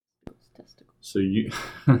testicles. So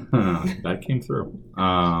that came through.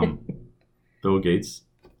 Bill Gates,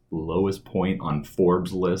 lowest point on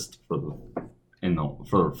Forbes list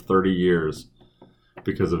for 30 years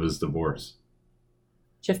because of his divorce.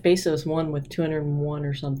 Jeff Bezos won with 201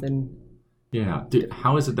 or something. Yeah, dude,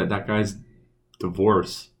 how is it that guy's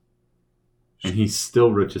divorced and he's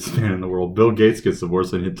still richest man in the world? Bill Gates gets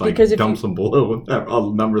divorced and he dumps him below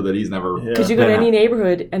a number that he's never. Because you go to any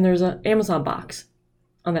neighborhood and there's an Amazon box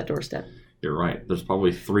on that doorstep. You're right. There's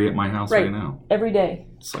probably 3 at my house right now. Every day.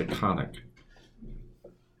 Psychotic.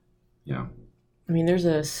 Yeah. I mean, there's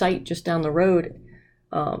a site just down the road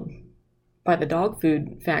by the dog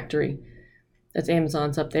food factory. That's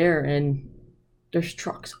Amazon's up there, and there's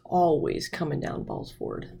trucks always coming down Balls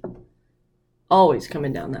Ford. Always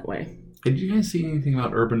coming down that way. Did you guys see anything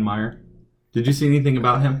about Urban Meyer? Did you see anything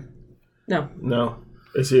about him? No.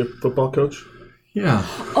 Is he a football coach? Yeah.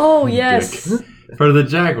 Oh, yes. Dick. For the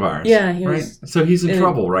Jaguars. Yeah, he was. Right? So he's in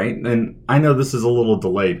trouble, right? And I know this is a little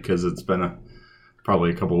delayed because it's been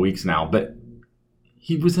probably a couple weeks now, but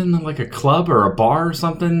he was in like a club or a bar or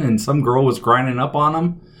something, and some girl was grinding up on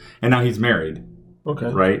him, and now he's married. Okay.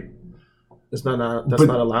 Right? That's not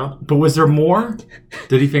allowed? But was there more?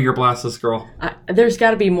 Did he finger blast this girl? There's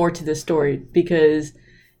got to be more to this story because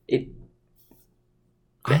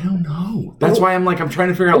I don't know. That's why I'm trying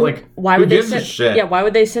to figure out why who would they gives send? a shit? Yeah, why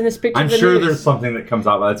would they send this picture? I'm to the sure news? there's something that comes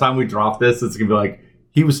out by the time we drop this. It's gonna be like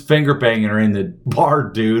he was finger banging her in the bar,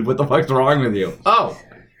 dude. What the fuck's wrong with you? Oh,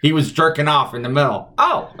 he was jerking off in the middle.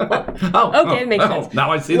 Oh, okay, it makes sense.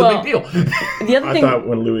 Now I see the big deal. The other thing, I thought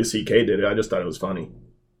when Louis C.K. did it, I just thought it was funny.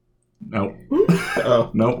 No.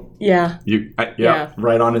 Nope. Yeah. Yeah.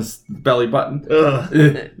 Right on his belly button.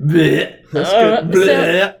 That's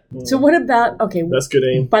good. So what about That's good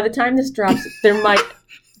aim. By the time this drops, there might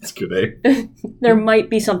That's good aim. there might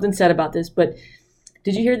be something said about this. But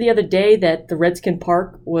did you hear the other day that the Redskin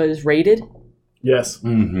Park was raided? Yes.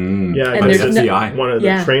 Mm-hmm. Yeah. And there's FBI. One of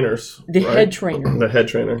the trainers. The head trainer. The head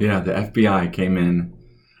trainer. Yeah, the FBI came in,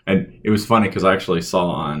 and it was funny because I actually saw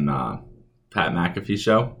on Pat McAfee's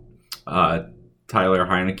show. Tyler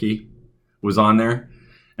Heineke was on there,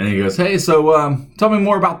 and he goes, "Hey, so tell me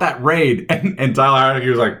more about that raid." And Tyler Heineke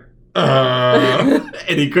was like,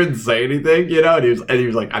 and he couldn't say anything, and he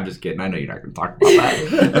was like, "I'm just kidding. I know you're not going to talk about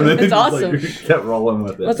that." And then it's awesome. He kept rolling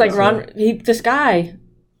with it. Well, it's like this guy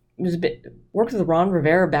was worked with Ron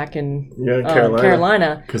Rivera back in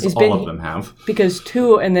Carolina. Because all of them have. Because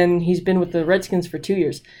and then he's been with the Redskins for 2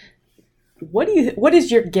 years. What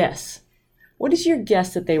is your guess? What is your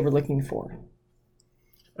guess that they were looking for?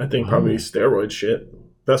 I think probably steroid shit.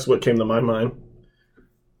 That's what came to my mind.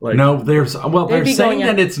 No, they're saying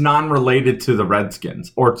that it's non-related to the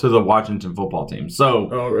Redskins or to the Washington football team. So,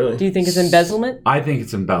 oh really? Do you think it's embezzlement? I think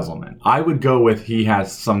it's embezzlement. I would go with he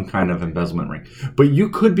has some kind of embezzlement ring. But you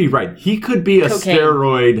could be right. He could be a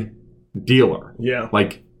steroid dealer. Yeah.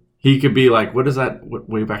 He could be what is that?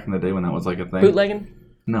 Way back in the day when that was a thing. Bootlegging.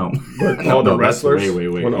 No. All the wrestlers. Wait.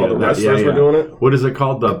 When all the wrestlers were doing it. What is it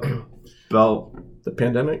called? The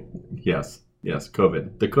pandemic? Yes.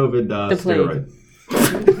 COVID. The COVID the steroid.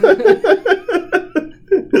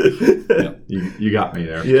 You got me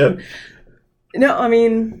there. Yeah. No, I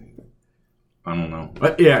mean, I don't know.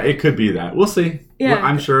 But yeah, it could be that. We'll see. Yeah.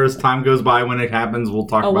 I'm sure as time goes by, when it happens, we'll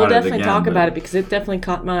talk about it again. We'll definitely talk about it because it definitely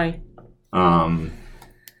caught my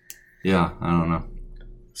yeah, I don't know.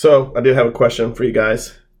 So, I do have a question for you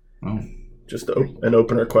guys. Oh. Just an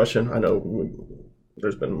opener question. I know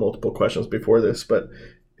there's been multiple questions before this, but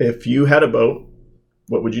if you had a boat,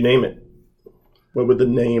 what would you name it? What would the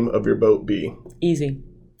name of your boat be? Easy.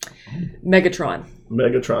 Megatron.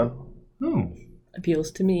 Megatron. Oh. Appeals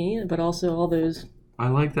to me, but also all those... I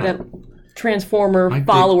like that. Transformer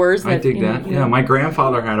followers. I dig that. Yeah, my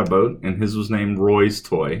grandfather had a boat, and his was named Roy's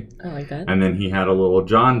Toy. I like that. And then he had a little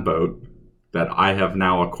John boat that I have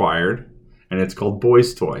now acquired, and it's called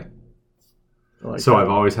Boy's Toy. I've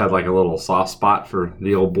always had a little soft spot for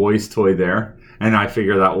the old Boy's Toy there, and I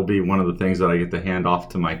figure that will be one of the things that I get to hand off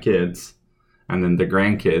to my kids. And then the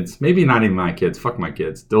grandkids, maybe not even my kids, fuck my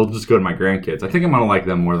kids. They'll just go to my grandkids. I think I'm going to like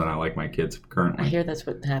them more than I like my kids currently. I hear that's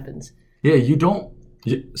what happens. Yeah, you don't.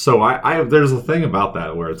 So there's a thing about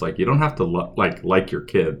that where it's you don't have to like your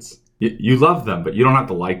kids. You love them, but you don't have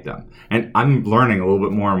to like them. And I'm learning a little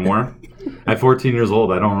bit more and more. At 14 years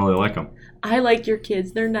old, I don't really like them. I like your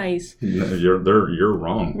kids. They're nice. No, you're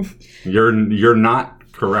wrong. You're not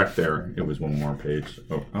correct there. It was one more page.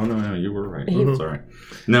 Oh no, you were right. Oh, sorry.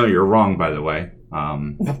 No, you're wrong, by the way.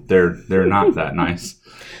 They're not that nice.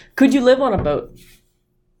 Could you live on a boat?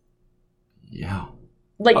 Yeah.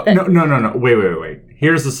 Like that? No. Wait.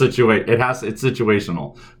 Here's the situation. It's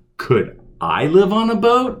situational. Could I live on a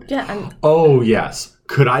boat? Yeah. Oh, yes.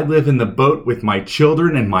 Could I live in the boat with my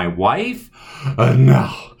children and my wife?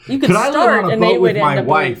 No. You could Could I start live on a and they boat would with my end up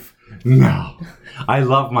wife? No. I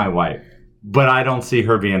love my wife, but I don't see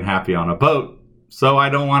her being happy on a boat, so I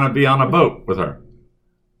don't want to be on a boat with her.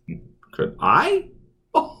 Could I?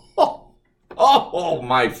 Oh,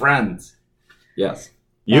 my friends. Yes.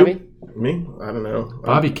 You? Bobby? Me? I don't know.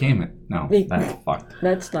 Bobby Cayman. No, Me. that's fucked.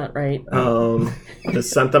 That's not right. The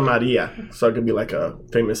Santa Maria, so I could be like a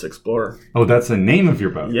famous explorer. Oh, that's the name of your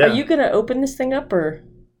boat. Yeah. Are you going to open this thing up or?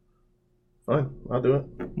 Fine, I'll do it.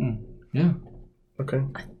 Yeah. Okay.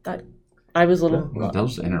 I thought I was a little. Well,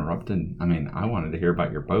 those interrupted. I mean, I wanted to hear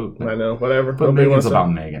about your boat. I know. Whatever. But Nobody Megan's wants to-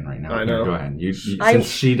 about Megan right now. I know. Here, go ahead. I- Since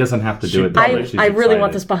she doesn't have to do it. Probably- She's I really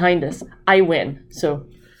want excited. this behind us. I win. So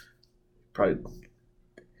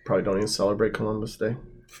Probably don't even celebrate Columbus Day.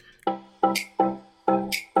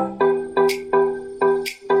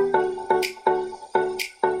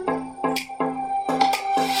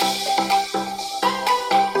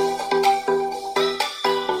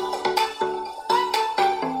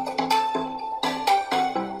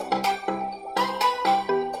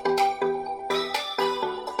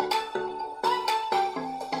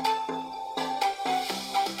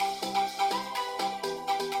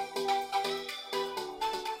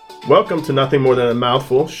 Welcome to Nothing More Than a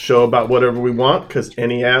Mouthful, show about whatever we want, because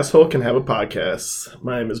any asshole can have a podcast.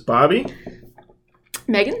 My name is Bobby,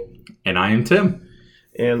 Megan, And I am Tim.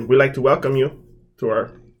 and we'd like to welcome you to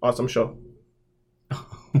our awesome show.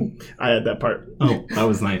 I had that part. Oh, that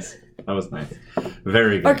was nice. That was nice.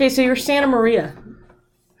 Very good. okay, so you're Santa Maria.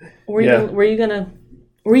 Where Yeah. you gonna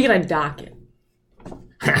dock it?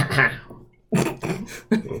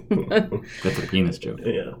 That's a penis joke.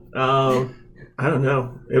 Yeah. I don't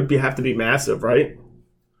know. It would have to be massive, right?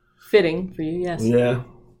 Fitting for you, yes. Yeah.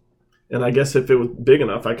 And I guess if it was big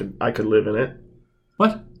enough, I could live in it.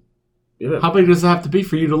 What? Yeah. How big does it have to be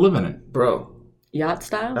for you to live in it? Bro, Yacht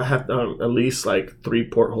style. I have at least like 3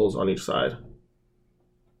 portholes on each side.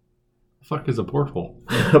 The fuck is a porthole?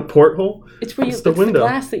 A porthole? It's where you. It's It's the the window.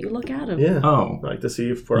 glass that you look out of. Yeah. Oh. Like to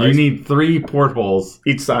see for You ice. need 3 portholes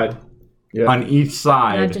Each side. Yeah. on each Not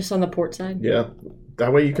side. just on the port side. Yeah.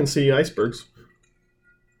 That way you can see icebergs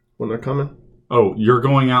when they're coming. Oh, you're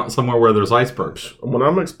going out somewhere where there's icebergs. When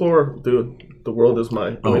I'm an explorer, dude, the world is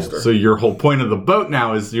my Oh, oyster. so your whole point of the boat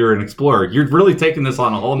now is you're an explorer. You're really taking this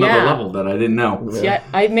on a whole nother Yeah. level that I didn't know. Yeah. See,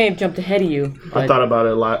 I may have jumped ahead of you. I thought about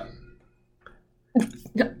it a lot.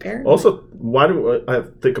 Apparently. Also, why do I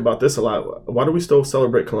think about this a lot? Why do we still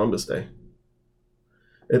celebrate Columbus Day?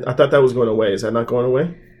 I thought that was going away. Is that not going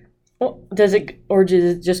away? Well, does it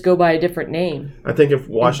just go by a different name? I think if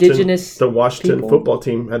Washington, Indigenous the Washington people? football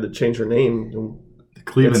team had to change their name, The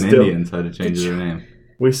Cleveland It's still- Indians had to change their name.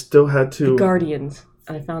 we still had to. Guardians.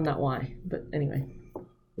 And I found out why. But anyway,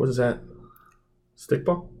 What is that?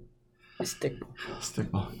 Stickball? stick.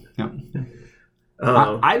 Stickball. Yeah.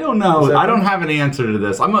 Uh, I don't know. Is that I don't right? have an answer to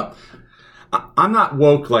this. I'm not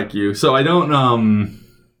woke like you, so I don't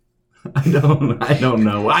I don't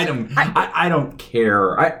know. I don't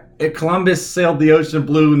care. Columbus sailed the ocean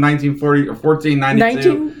blue in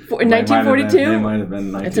 1492. 1942? They might have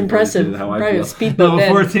been 1942, It's impressive. how I Probably feel. a speedboat No,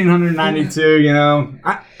 then. 1492, you know.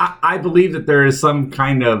 I believe that there is some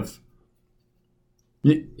kind of...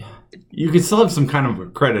 You can still have some kind of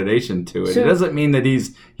accreditation to it. So- It doesn't mean that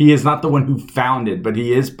he is not the one who founded, but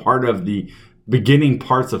he is part of the beginning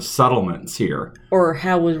parts of settlements here. Or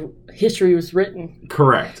how history was written.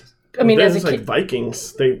 Correct. I mean, as a there's like kid.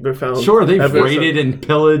 Vikings. They found Sure, they've evidence raided and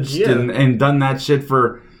pillaged Yeah. and done that shit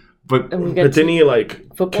for... But And we Of, got but didn't he like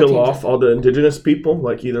football kill teams. off all the indigenous people,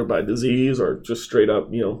 like either by disease or just straight up,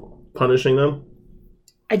 punishing them?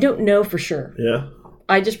 I don't know for sure. Yeah.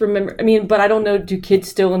 I just remember, but I don't know, do kids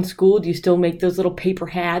still in school, do you still make those little paper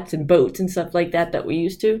hats and boats and stuff like that we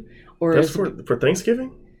used to? Or That's is for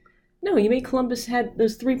Thanksgiving? No, you made Columbus had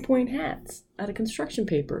those 3-point hats out of construction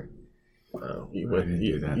paper. Wow, I didn't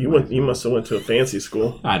do that. you must have went to a fancy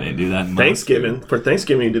school. I didn't do that in my Thanksgiving, for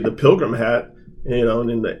Thanksgiving, you did the pilgrim hat, and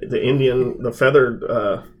then the Indian, the feathered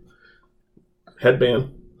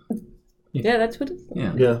headband. Yeah, that's what it is.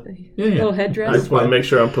 Yeah. Yeah. Little I headdress. just want to make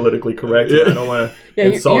sure I'm politically correct. Yeah. I don't want to Yeah,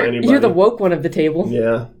 insult anybody. you're the woke one of the table.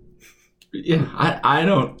 Yeah. Yeah, I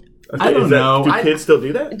don't Is know. Do kids still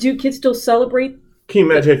do that? Do kids still celebrate? Can you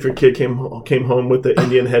imagine if your kid came home with the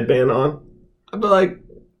Indian headband on? I'd be like,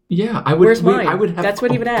 Yeah, I would. Where's mine? I would have. That's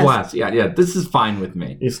what he would ask. Blast. Yeah. This is fine with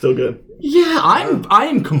me. He's still good. Yeah, I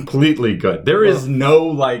am completely good. There is no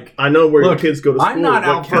like. I know where your kids go to school. I'm not what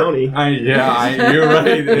out county. You're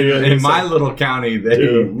right. In my little county, they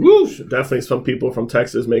definitely some people from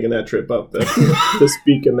Texas making that trip up to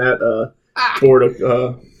speak in that board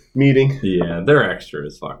of meeting. Yeah, they're extra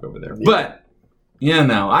as fuck over there. But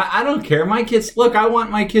no, I don't care. My kids. Look, I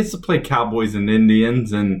want my kids to play Cowboys and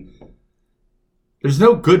Indians, and there's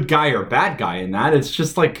no good guy or bad guy in that. It's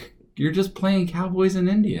just like you're just playing Cowboys and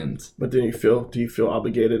Indians. But do you feel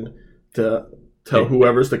obligated to tell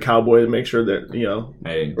whoever's the cowboy to make sure that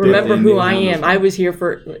Hey, remember who I am? I was here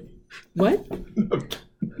for what?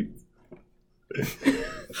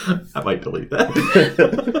 I might delete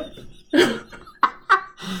that.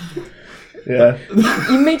 Yeah.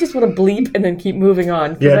 You may just want to bleep and then keep moving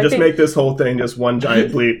on. Yeah, just make this whole thing just one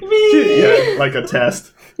giant bleep. Yeah, like a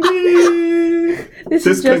test.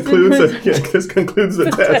 This concludes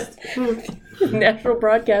the test. Natural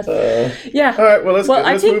broadcast. Yeah. All right. Well, let's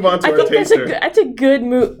move on to our taster. That's a good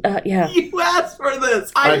move. Yeah. You asked for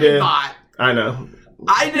this. I did not. I know.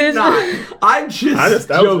 I did not. I'm just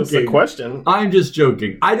that joking. was just a question. I'm just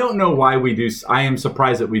joking. I don't know why we do. I am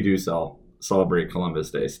surprised that we do celebrate Columbus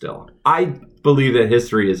Day still. I believe that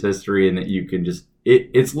history is history, and that you can just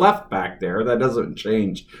it's left back there. That doesn't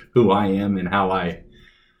change who I am and how I.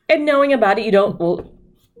 And knowing about it, you don't. Well,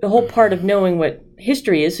 the whole part of knowing what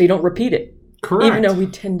history is, so you don't repeat it. Correct. Even though we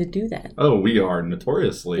tend to do that. Oh, we are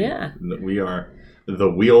notoriously. Yeah. We are the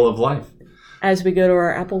wheel of life. As we go to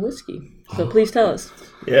our apple whiskey. So please tell us.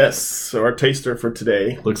 Yes. So our taster for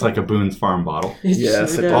today looks like a Boone's Farm bottle.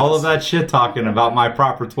 Yes. Sure does. All of that shit talking about my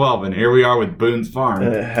proper 12, and here we are with Boone's Farm.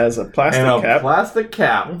 and it has a plastic And a cap. plastic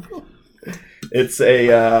cap. It's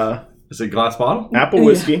a Is it glass bottle? apple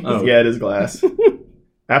whiskey. Yeah. Oh. Yeah, it is glass.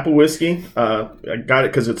 Apple whiskey. I got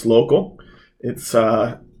it because it's local. It's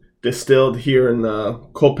distilled here in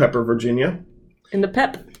Culpeper, Virginia. In the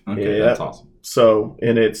pep. Okay, Yeah. that's awesome. So,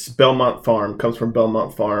 and it's Belmont Farm. Comes from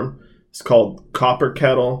Belmont Farm. It's called Copper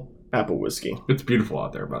Kettle Apple Whiskey. It's beautiful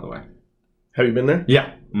out there, by the way. Have you been there?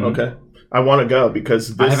 Yeah. Mhm. Okay. I want to go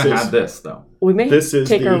because I this haven't is had this, though. We may This is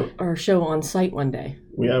take the- our show on site one day.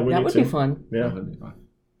 yeah, we That need would to. be fun. Yeah, That would be fun.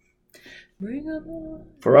 Bring up on.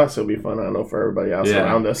 for us it'll be fun. I don't know for everybody else Yeah.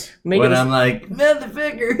 around us. When I'm like,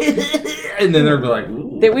 motherfucker. And then they'll be like,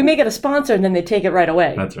 ooh. We may get a sponsor and then they take it right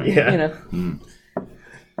away. That's right. Yeah. You know.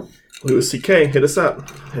 Louis C.K. hit us up.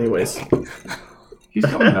 Anyways, He's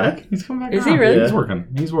coming back. He's coming back. Is he around. really? He's Yeah. working.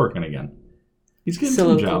 He's working again. He's getting Still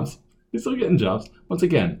some open. jobs. He's still getting jobs. Once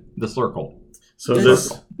again, the circle. so This-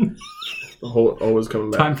 this the whole always coming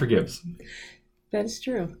back. Time forgives. That is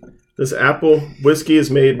true. This apple whiskey is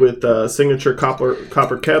made with signature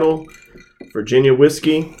copper kettle, Virginia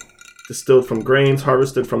whiskey, distilled from grains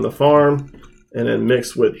harvested from the farm, and then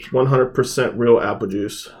mixed with 100% real apple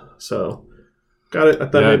juice. So, got it. I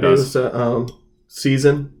thought Yeah, it maybe it does. was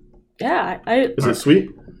season. Yeah. Is it sweet?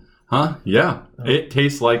 Huh? Yeah. It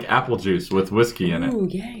tastes like apple juice with whiskey in it. Ooh,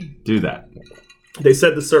 yay. Do that. They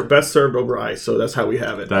said the best served over ice, so that's how we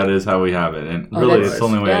have it. That is how we have it. And Oh, really, that's- it's the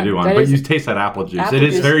only way yeah, I do one. that But is- you taste that apple juice. Apple It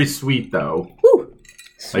is juice. very sweet, though. Woo.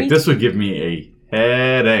 Sweet. Like, this would give me a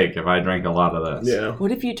headache if I drank a lot of this. Yeah.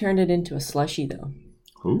 What if you turned it into a slushy, though?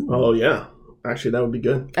 Ooh. Oh yeah. Actually, that would be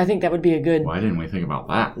good. I think that would be a good. Why didn't we think about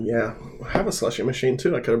that? Yeah. I have a slushy machine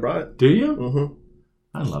too. I could have brought it. Do you? Mm-hmm.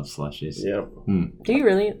 I love slushies. Yeah. Do you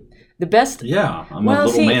really? The best. Yeah, I'm Well, a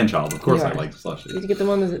little see- man child. Of course You I are. like Did slushies. you get the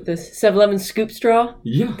one with the 7-Eleven scoop straw?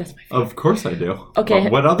 Yeah, That's my favorite. of course I do. Okay,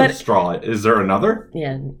 What other but- straw? Is there another?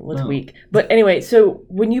 Yeah, what's No. weak. But anyway, so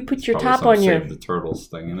when you put your Probably top some on your. Save the turtles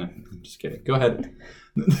thing in it. I'm just kidding. Go ahead.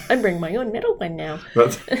 I bring my own metal one now.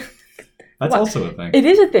 That's What? also a thing. It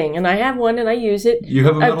is a thing, and I have one, and I use it. You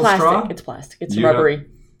have a metal plastic. straw? It's plastic. It's You have- rubbery.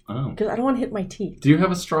 Oh. Because I don't want to hit my teeth. Do you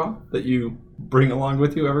have a straw that you bring along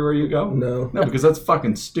with you everywhere you go? No. No, because that's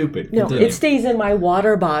fucking stupid. No, Continue. it stays in my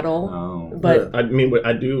water bottle. Oh. But I mean,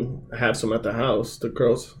 I do have some at the house. The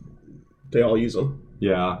girls, they all use them.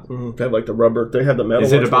 Yeah. They have like the rubber. They have the metal.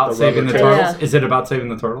 Is it ones about with the saving the rubber turtle? turtles? Yeah. Is it about saving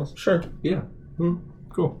the turtles? Sure. Yeah. Hmm.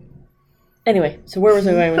 Cool. anyway, so where was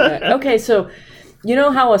I going with that? Okay, so you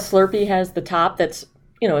know how a Slurpee has the top that's,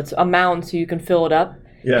 it's a mound so you can fill it up?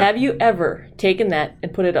 Yeah. Have you ever taken that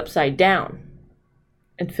and put it upside down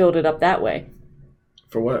and filled it up that way?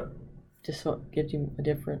 For what? Just so it gives you a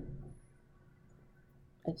different.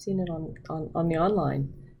 I've seen it on the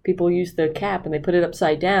online. People use the cap and they put it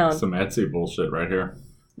upside down. Some Etsy bullshit right here.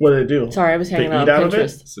 What do they do? Sorry, I was hanging They out eat on out of it?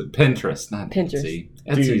 Pinterest. It's Pinterest, not Pinterest. Etsy.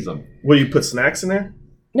 Do you- Etsy's them. Will you put snacks in there?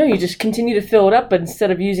 No, you just continue to fill it up, but instead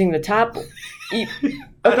of using the top, you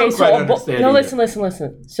I don't quite understand either.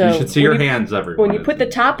 Listen. So you should see your hands everywhere. When you put the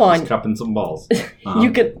top on, just cupping some balls.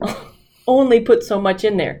 You can only put so much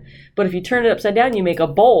in there. But if you turn it upside down, you make a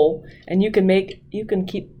bowl, and you can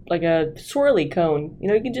keep like a swirly cone.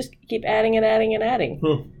 You can just keep adding and adding and adding.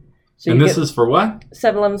 So and this is for what?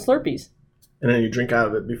 7-Eleven Slurpees. And then you drink out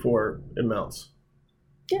of it before it melts.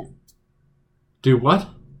 Yeah. Do what?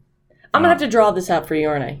 I'm gonna have to draw this out for you,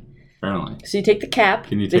 aren't I? Apparently. So you take the cap.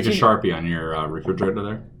 Can you take a Sharpie on your refrigerator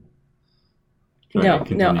there?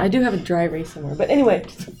 No, I do have a dry erase somewhere. But anyway,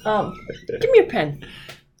 give me a pen.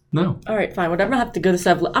 No. All right, fine. Whatever. I'm gonna have to go to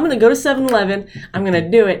 7-Eleven. I'm gonna go to 7-Eleven. I'm gonna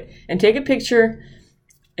do it and take a picture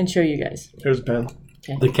and show you guys. Here's a pen.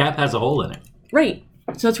 Okay. The cap has a hole in it. Right.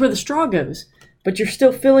 So that's where the straw goes. But you're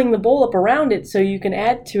still filling the bowl up around it so you can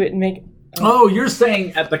add to it and make... Oh, you're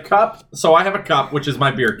saying at the cup... So I have a cup, which is my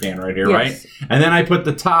beer can right here, yes. right? And then I put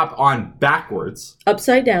the top on backwards.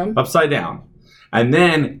 Upside down. Upside down. And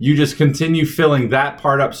then you just continue filling that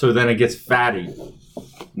part up so then it gets fatty.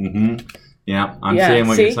 Mm-hmm. Yeah, I'm seeing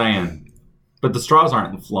what you're saying. But the straws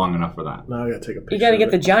aren't long enough for that. Now I gotta take a picture. You gotta get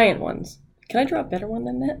the giant ones. Can I draw a better one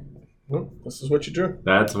than that? Well, this is what you drew.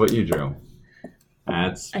 That's what you drew.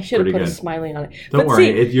 That's I should have put good. a smiley on it. Don't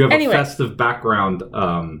worry, you have a festive background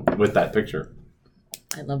with that picture.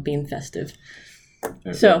 I love being festive.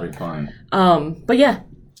 It'll be fine. But yeah,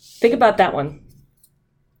 think about that one.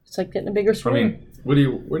 It's like getting a bigger swing. I mean, what do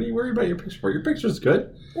you worry about your picture for? Your picture's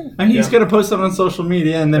good. And he's going to post it on social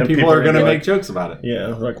media, and then people are going to make jokes about it. Yeah,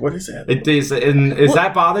 like, what is that? Does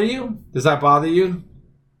that bother you? Does that bother you?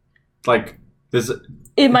 Like, do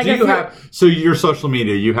you have... So your social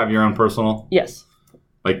media, you have your own personal? Yes.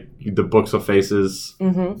 Like the Books of Faces?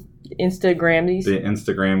 Mm-hmm. Instagrammies. The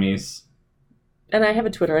Instagrammies. And I have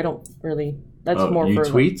a Twitter. I don't really... That's more for...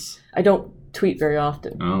 tweets? I don't tweet very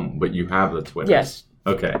often. Oh, but you have the Twitter. Yes.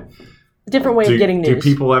 Okay. Different way of getting news. Do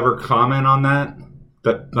people ever comment on that?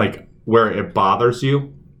 That, like, where it bothers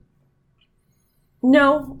you?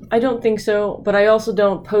 No, I don't think so. But I also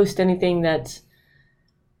don't post anything that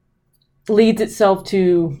leads itself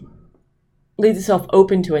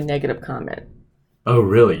open to a negative comment. Oh,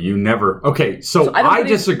 really? You never... Okay, so I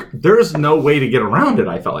disagree. There's no way to get around it,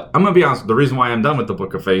 I felt like. I'm going to be honest. The reason why I'm done with the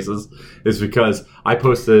Book of Faces is because I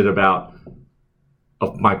posted about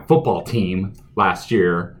my football team last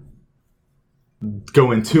year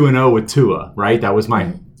going 2-0 with Tua, right? That was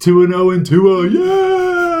my 2-0 and Tua.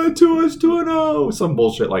 Yeah, Tua's 2-0. Some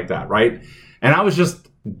bullshit like that, right? And I was just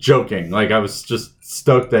joking. Like, I was just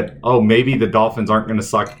stoked that, maybe the Dolphins aren't going to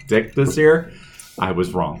suck dick this year. I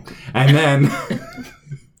was wrong. And then...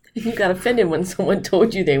 You got offended when someone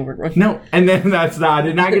told you they were wrong. No, and then I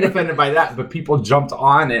did not get offended by that, but people jumped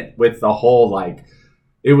on it with the whole, like,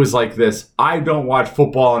 it was like this, I don't watch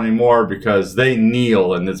football anymore because they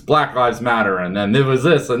kneel, and it's Black Lives Matter, and then there was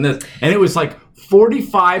this and this. And it was like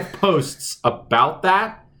 45 posts about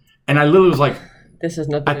that, and I literally was like... This is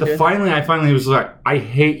nothing to do. I finally was like, I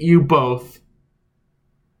hate you both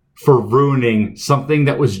for ruining something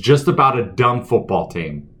that was just about a dumb football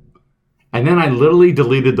team. And then I literally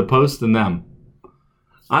deleted the post and them.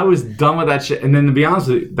 I was done with that shit. And then to be honest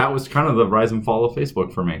with you, that was kind of the rise and fall of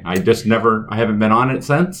Facebook for me. I haven't been on it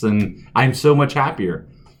since, and I'm so much happier.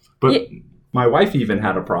 But my wife even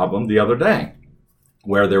had a problem the other day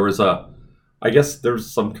where there was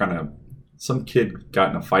some kid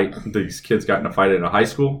got in a fight. These kids got in a fight at a high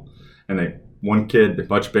school, and one kid,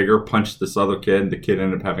 much bigger, punched this other kid. The kid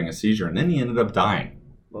ended up having a seizure, and then he ended up dying.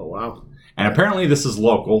 Oh, wow. And apparently this is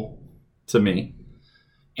local to me.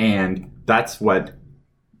 And that's what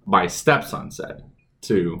my stepson said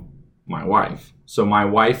to my wife. So my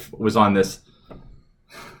wife was on this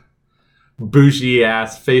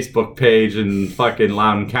bougie-ass Facebook page in fucking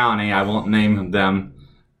Loudoun County. I won't name them,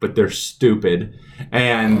 but they're stupid.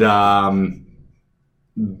 And,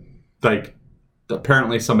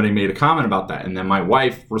 apparently somebody made a comment about that. And then my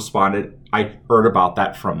wife responded, I heard about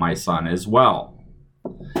that from my son as well.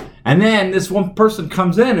 And then this one person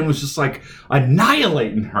comes in and was just like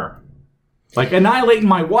annihilating her. Like annihilating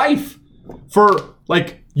my wife for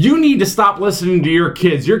like, you need to stop listening to your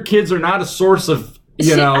kids. Your kids are not a source of,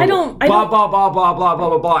 blah, blah, blah, blah, blah, blah,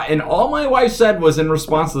 blah, blah. And all my wife said was in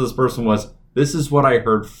response to this person was, this is what I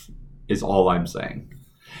heard is all I'm saying.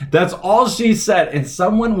 That's all she said. And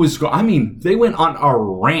someone was they went on a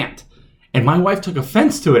rant. And my wife took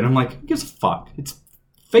offense to it. And I'm like, who gives a fuck? It's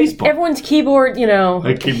Facebook. Everyone's keyboard,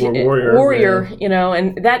 like keyboard warrior.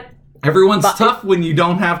 And that... Everyone's tough when you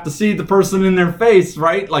don't have to see the person in their face,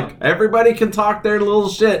 right? Like, everybody can talk their little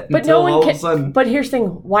shit until all of a sudden... But here's the thing.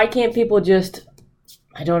 Why can't people just...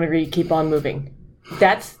 I don't agree, keep on moving.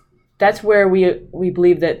 That's where we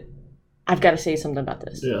believe that I've got to say something about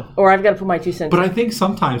this. Yeah. Or I've got to put my 2 cents But in. I think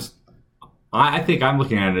sometimes, I think I'm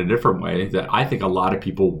looking at it a different way, that I think a lot of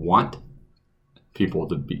people want people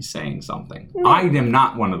to be saying something. I am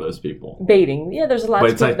not one of those people. Baiting. Yeah, there's a lot But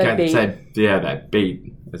of it's people like that bait. that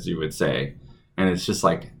bait, as you would say. And it's just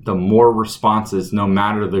like the more responses, no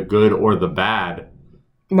matter the good or the bad,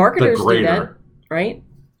 the Marketers do that, greater. right?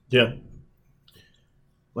 Yeah.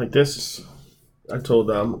 Like this, I told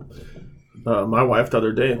my wife the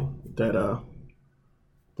other day that the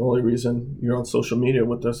only reason you're on social media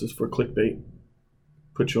with us is for clickbait.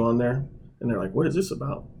 Put you on there, and they're like, "What is this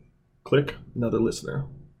about?" Click, another listener.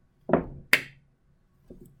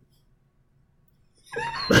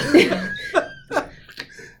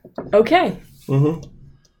 Okay. Mm-hmm.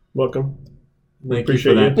 Welcome. We Thank you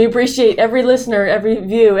appreciate for that. We appreciate every listener, every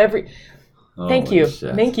view, Thank Holy you.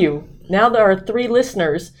 shit. Thank you. Now there are 3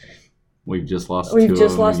 listeners. We've just lost We've two just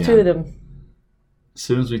of them lost again. 2 of them. As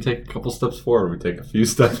soon as we take a couple steps forward, we take a few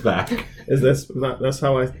steps back. Is that's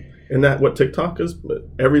how I? Isn't that what TikTok is? But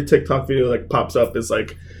every TikTok video like pops up is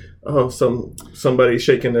like, oh, somebody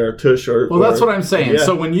shaking their tush or. Well, that's what I'm saying. Yeah.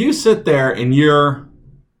 So when you sit there and you're,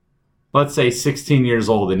 let's say, 16 years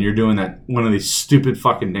old and you're doing that one of these stupid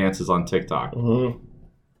fucking dances on TikTok, Mm-hmm.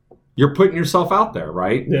 you're putting yourself out there,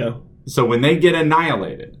 right? Yeah. So when they get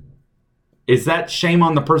annihilated, is that shame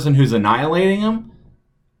on the person who's annihilating them?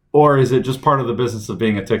 Or is it just part of the business of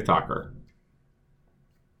being a TikToker?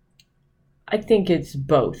 I think it's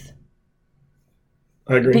both.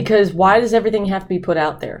 I agree. Because why does everything have to be put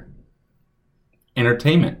out there?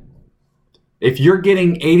 Entertainment. If you're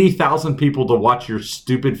getting 80,000 people to watch your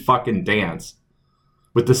stupid fucking dance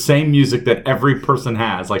with the same music that every person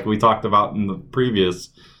has, like we talked about in the previous,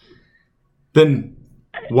 then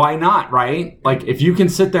why not, right? Like, if you can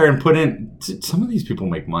sit there and put in, some of these people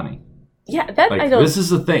make money. Yeah, that Like, I don't. this is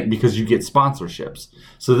the thing, because you get sponsorships.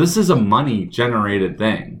 So this is a money generated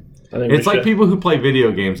thing. I think It's we like should- people who play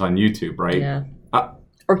video games on YouTube, right? Yeah. Uh,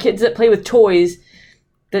 Or kids that play with toys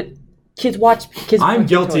that kids watch. Kids I'm watch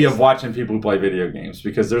guilty toys. of watching people who play video games,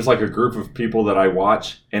 because there's like a group of people that I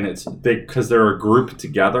watch, and it's because they're a group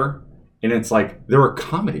together, and it's like they're a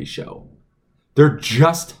comedy show. They're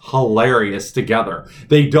just hilarious together.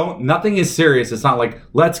 Nothing is serious. It's not like,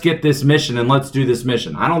 let's get this mission and let's do this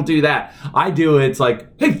mission. I don't do that. I do it's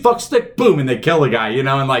like, hey, fuck stick, boom, and they kill the guy, you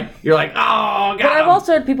know, and like, you're like, oh, God. But I've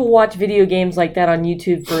also had people watch video games like that on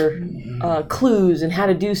YouTube for clues and how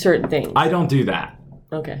to do certain things. I don't do that.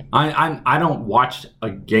 Okay. I don't watch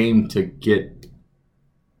a game to get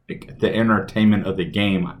the entertainment of the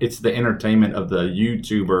game. It's the entertainment of the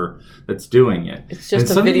YouTuber that's doing it. It's just And a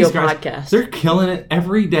some of video these guys, podcast. They're killing it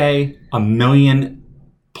every day. 1 million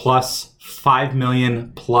plus, 5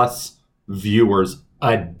 million plus viewers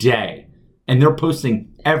a day, and they're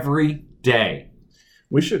posting every day.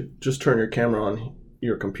 We should just turn your camera on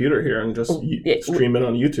your computer here and just yeah. stream it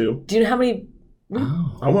on YouTube. Do you know how many?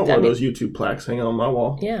 Oh, I want I one of mean- those YouTube plaques hanging on my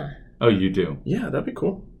wall. Yeah. oh, you do? Yeah, that'd be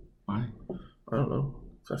cool. Why? I don't know.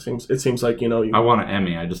 It seems like, you know, you. I want an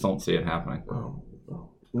Emmy. I just don't see it happening. Oh,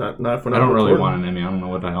 not if we're I not don't really recording. want an Emmy. I don't know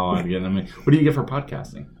what the hell I'd get an Emmy. What do you get for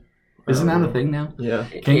podcasting? Isn't that a thing now? Yeah.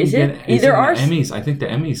 Can Is you it? get Either the are- Emmys? I think the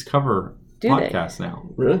Emmys cover Do they? podcasts now.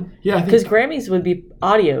 Really? Yeah, I Because think. Grammys would be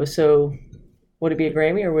audio, so would it be a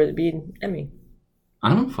Grammy or would it be an Emmy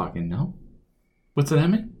I don't fucking know. What's an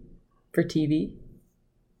Emmy? for TV?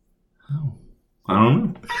 Oh, I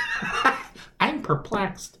don't know. I'm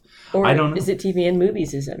perplexed. Or I don't know. is it TV and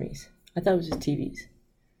movies is Emmys? I thought it was just TVs.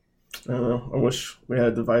 I don't know. I wish we had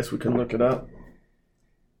a device we can look it up.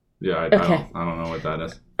 Yeah, Okay. I don't know what that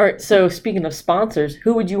is. All right, so speaking of sponsors,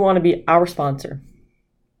 who would you want to be our sponsor?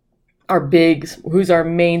 Who's our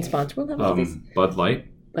main sponsor? Well, that was this. Bud Light.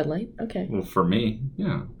 Bud Light? Okay. Well, for me,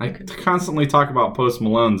 yeah. I constantly talk about Post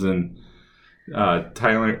Malone's and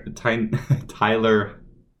Tyler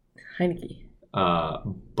Heineke.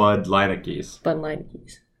 Bud Lightkes. Bud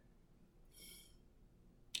Lightkes.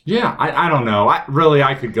 Yeah, I don't know.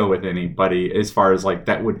 I could go with anybody as far as like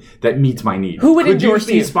that meets my need. Who would could endorse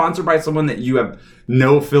you be you? sponsored by someone that you have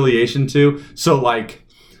no affiliation to? So like,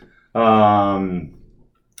 I'm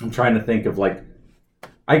trying to think of like,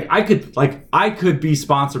 I could be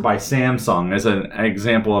sponsored by Samsung as an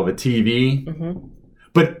example of a TV. Mm-hmm.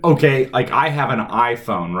 But okay, like I have an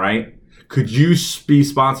iPhone, right? Could you be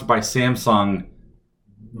sponsored by Samsung?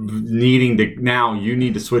 You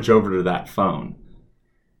need to switch over to that phone.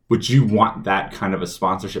 Would you want that kind of a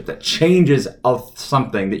sponsorship that changes of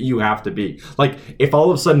something that you have to be? Like, if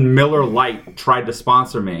all of a sudden Miller Lite tried to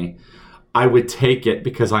sponsor me, I would take it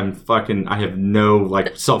because I have no,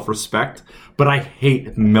 like, self-respect, but I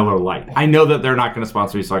hate Miller Lite. I know that they're not going to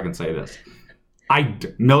sponsor me, so I can say this.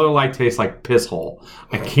 Miller Lite tastes like piss hole.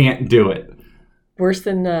 I can't do it. Worse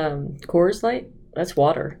than Coors Light? That's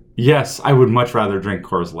water. Yes, I would much rather drink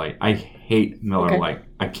Coors Light. I hate Miller Lite.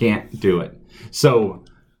 I can't do it. So,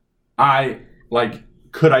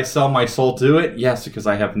 could I sell my soul to it? Yes, because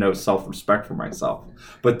I have no self-respect for myself.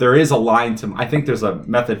 But there is a line to... I think there's a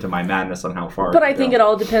method to my madness on how far... But I think it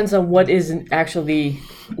all depends on what is actually...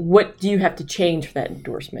 What do you have to change for that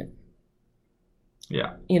endorsement?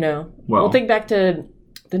 Yeah. You know? Well, think back to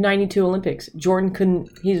the 92 Olympics. Jordan couldn't...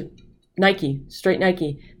 He's Nike, straight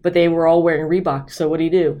Nike. But they were all wearing Reebok. So what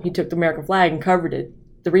did he do? He took the American flag and covered it.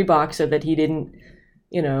 The Reebok, so that he didn't,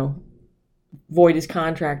 void his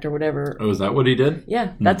contract or whatever. Oh, is that what he did?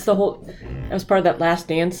 Yeah, that's the whole... That was part of that Last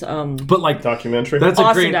Dance. But documentary. That's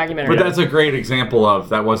awesome a great documentary. But that's a great example of...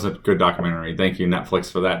 That was a good documentary. Thank you,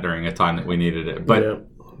 Netflix, for that during a time that we needed it. But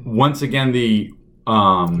once again, the...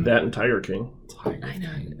 that and Tiger King. I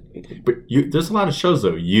know. But there's a lot of shows,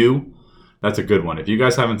 though. That's a good one. If you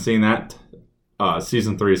guys haven't seen that,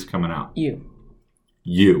 season 3 is coming out.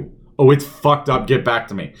 You. Oh, it's fucked up. Get back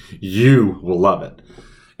to me. You will love it.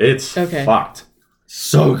 It's fucked.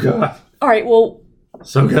 So good. All right, well...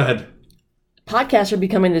 So good. Podcasts are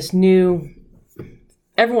becoming this new...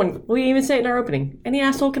 Everyone... We even say it in our opening. Any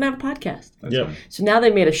asshole can have a podcast. Yeah. So now they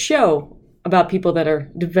made a show about people that are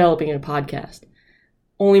developing a podcast.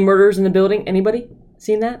 Only Murders in the Building. Anybody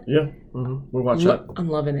seen that? Yeah. Mm-hmm. We'll watch that. I'm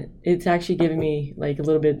loving it. It's actually giving me a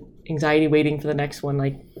little bit anxiety waiting for the next one.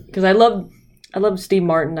 Because I love Steve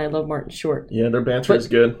Martin. I love Martin Short. Yeah, their banter is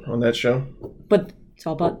good on that show. But it's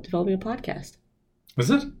all about developing a podcast. Is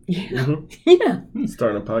it? Yeah. Mm-hmm. Yeah.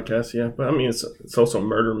 Starting a podcast, yeah. But I mean, it's also a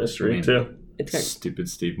murder mystery, too. It's got, stupid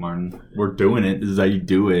Steve Martin. We're doing it. This is how you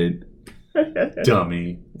do it.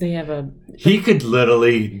 Dummy. They have a... He could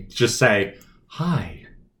literally just say, "Hi,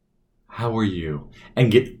 how are you?"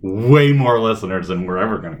 and get way more listeners than we're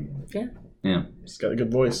ever going to get. Yeah. He's got a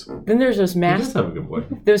good voice. Then there's this He master... does have a good voice.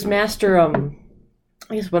 There's master...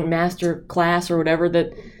 I guess what master class or whatever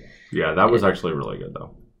that... Yeah, that was actually really good,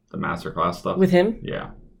 though. The master class stuff. With him?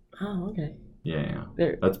 Yeah. Oh, okay. Yeah.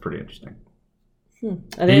 There- That's pretty interesting.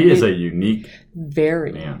 He is a unique...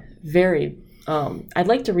 Very, man. very... I'd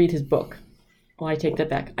like to read his book. Well, I take that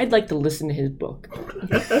back. I'd like to listen to his book.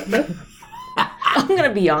 I'm going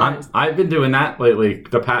to be honest. I've been doing that lately.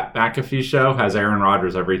 The Pat McAfee show has Aaron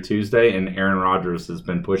Rodgers every Tuesday, and Aaron Rodgers has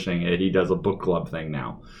been pushing it. He does a book club thing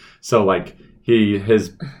now. So,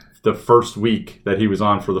 the first week that he was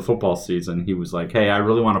on for the football season, he was like, "Hey, I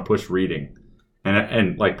really want to push reading."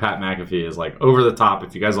 And Pat McAfee is over the top.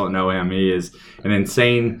 If you guys don't know him, he is an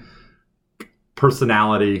insane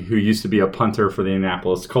personality who used to be a punter for the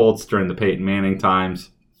Indianapolis Colts during the Peyton Manning times.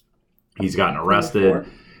 He's gotten arrested.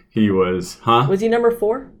 He was, Was he number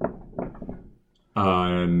 4?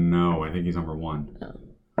 No, I think he's number 1.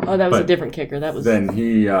 Oh, that was a different kicker. That was. Then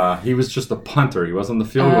he was just a punter. He wasn't the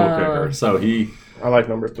field goal kicker. So I like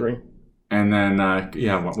number 3. And then,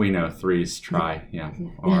 we know 3's try,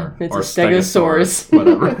 or it's or a stegosaurus.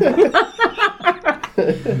 whatever.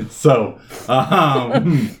 So,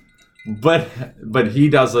 but he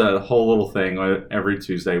does a whole little thing every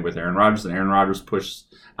Tuesday with Aaron Rodgers, and Aaron Rodgers pushes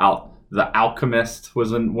out The Alchemist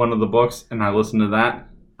was in one of the books, and I listened to that.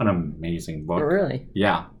 An amazing book. Oh, really?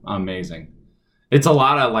 Yeah, amazing. It's a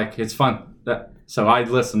lot of it's fun. So I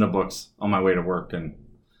listen to books on my way to work, and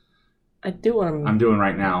I do want to... I'm doing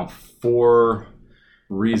right now 4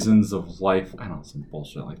 Reasons of Life. I don't know, some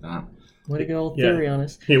bullshit like that. Way to go, theory on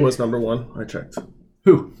us. He was number 1. I checked.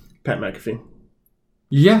 Who? Pat McAfee.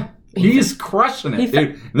 Yeah, he's crushing it, dude.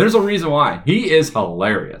 And there's a reason why. He is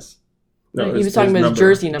hilarious. No, he was talking about his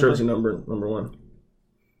jersey number. Jersey number 1.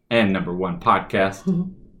 And number 1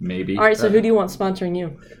 podcast, maybe. All right, so who do you want sponsoring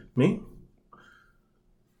you? Me?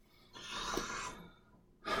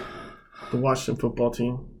 The Washington football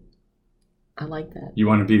team. I like that. You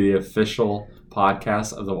want to be the official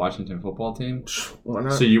podcast of the Washington football team? Why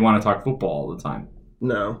not? So you want to talk football all the time?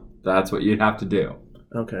 No. That's what you'd have to do.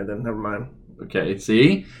 Okay, then never mind. Okay,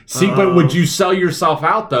 see? But would you sell yourself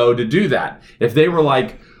out, though, to do that? If they were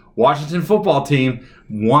Washington football team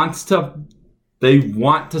they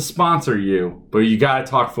want to sponsor you, but you got to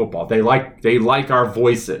talk football. They like our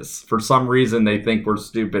voices. For some reason, they think we're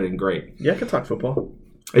stupid and great. Yeah, I can talk football.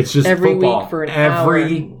 It's just every football. Week for an hour.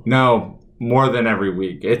 No, more than every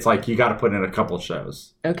week. It's you got to put in a couple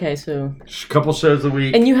shows. Okay, so... A couple shows a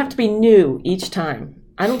week. And you have to be new each time.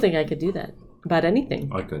 I don't think I could do that about anything.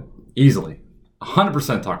 I could. Easily.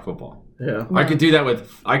 100% talk football. Yeah. I could do that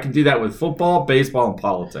with football, baseball, and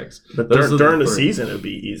politics. But Those are during the three. season, it'd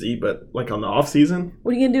be easy. But like on the off season,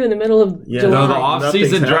 What are you gonna do in the middle of Yeah. July? No, the off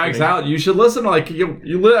season Nothing's drags happening. out. You should listen to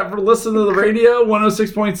you ever listen to the radio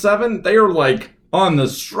 106.7? They are like on the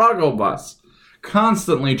struggle bus,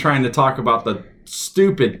 constantly trying to talk about the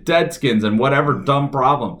stupid Deadskins and whatever dumb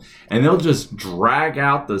problem, and they'll just drag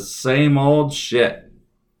out the same old shit.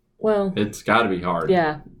 Well, It's got to be hard.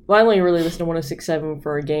 yeah. Well, I only really listen to 106.7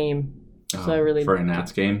 for a game, so I really for a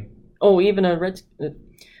Nats game. even a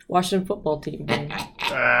Washington football team game.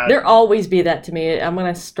 Ah, There always be that to me. I'm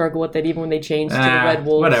gonna struggle with it even when they change to the Red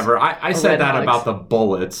Wolves. Whatever. I or said Red that Hogs. about the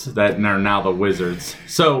Bullets that are now the Wizards.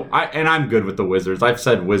 So I'm good with the Wizards. I've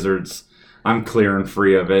said Wizards. I'm clear and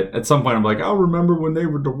free of it. At some point, I'm like, I'll remember when they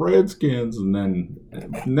were the Redskins, and then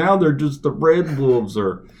now they're just the Red Wolves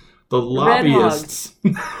or the lobbyists.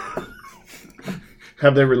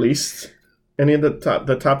 have they released any of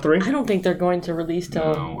the top three? I don't think they're going to release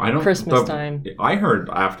till No, I don't. Christmas time. I heard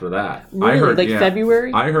after that. Really? I heard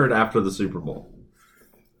February? I heard after the Super Bowl.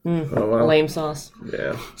 Oh, wow. Lame sauce.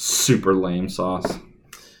 Yeah. Super lame sauce.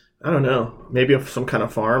 I don't know. Maybe if some kind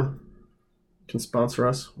of farm can sponsor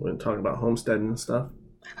us. We're talking about homesteading and stuff.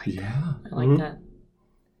 Yeah, I like that.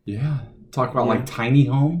 yeah. Talk about like tiny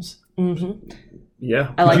homes. Mm-hmm.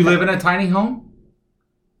 Yeah. I like Could you that. live in a tiny home?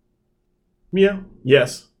 Yeah.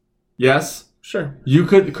 Yes. Yes. Sure. You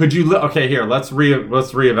could you live? Okay, here let's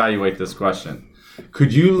reevaluate this question.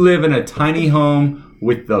 Could you live in a tiny home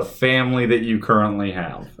with the family that you currently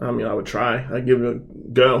have? I mean, I would try. I'd give it a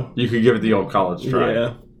go. You could give it the old college try.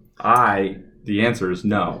 Yeah. The answer is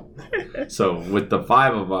no. So with the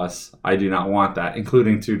 5 of us, I do not want that,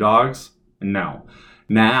 including 2 dogs. No.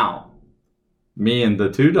 Now, me and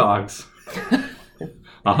the 2 dogs,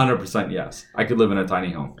 100% yes. I could live in a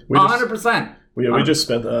tiny home. 100%. We just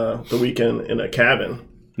spent the weekend in a cabin,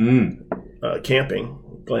 camping,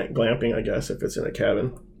 glamping, I guess, if it's in a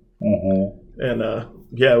cabin. Mm-hmm. And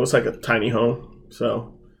it was like a tiny home.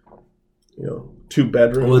 So, 2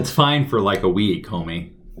 bedrooms. Well, it's fine for like a week,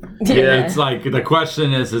 homie. Yeah. It's like the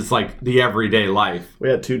question is, it's like the everyday life. We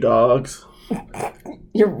had 2 dogs.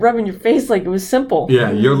 You're rubbing your face like it was simple. Yeah,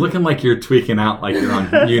 you're looking like you're tweaking out like you're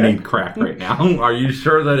on you need crack right now. Are you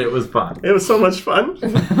sure that it was fun? It was so much fun.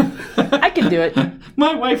 I can do it.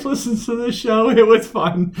 My wife listens to this show. It was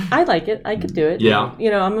fun. I like it. I could do it. Yeah.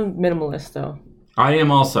 I'm a minimalist though. I am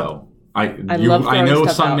also. I love throwing know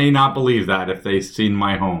stuff some out. may not believe that if they've seen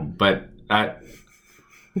my home, but that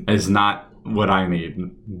is not what I need.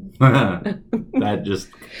 That just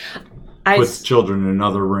puts children in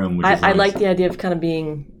another room. Which is I like nice. the idea of kind of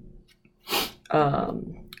being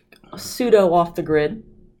pseudo off the grid.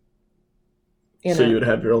 So you would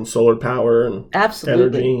have your own solar power and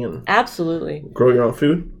absolutely energy and absolutely grow your own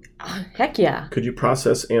food. heck yeah. Could you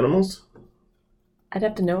process animals? I'd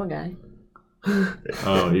have to know a guy.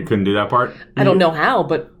 Oh, you couldn't do that part? I don't know how,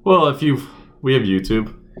 but Well, we have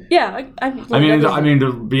YouTube. yeah. I mean,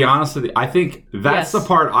 to be honest with you, I think that's Yes. the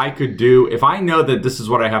part I could do. If I know that this is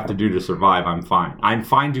what I have to do to survive, I'm fine. I'm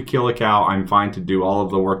fine to kill a cow. I'm fine to do all of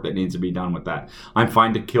the work that needs to be done with that. I'm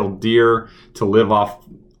fine to kill deer, to live off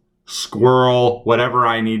squirrel, whatever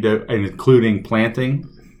I need to, including planting.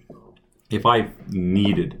 If I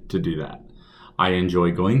needed to do that, I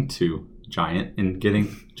enjoy going to Giant and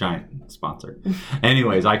getting Giant sponsored.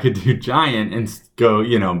 Anyways, I could do Giant and go,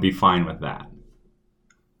 be fine with that.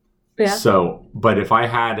 yeah. So, but if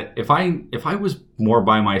I was more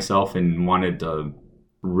by myself and wanted to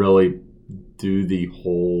really do the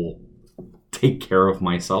whole take care of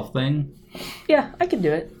myself thing, Yeah, I could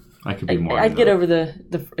do it. I could be more. I'd into get it. over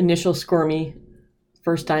the initial squirmy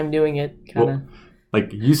first time doing it kind of. Well,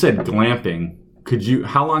 like you said, glamping.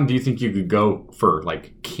 How long do you think you could go for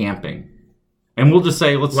like camping? And we'll just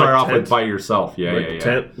say, let's start off with by yourself. Yeah.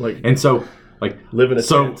 Tent, And so, like, live in a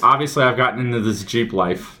tent. obviously I've gotten into this Jeep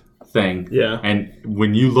life thing. Yeah. And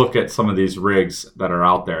when you look at some of these rigs that are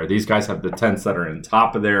out there, these guys have the tents that are in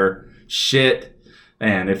top of their shit.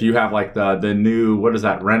 And if you have like the new, what is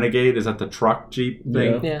that, Renegade? Is that the truck Jeep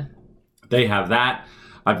thing? Yeah. They have that.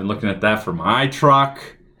 I've been looking at that for my truck.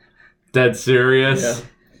 Dead serious. Yeah.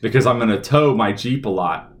 Because I'm going to tow my Jeep a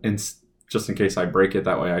lot. And just in case I break it,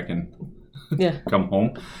 that way I can Yeah. come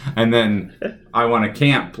home. And then I want to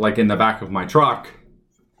camp like in the back of my truck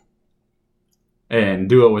and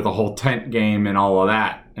do it with a whole tent game and all of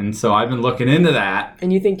that. And so I've been looking into that.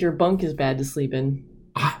 And you think your bunk is bad to sleep in?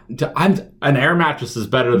 An air mattress is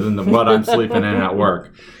better than what I'm sleeping in at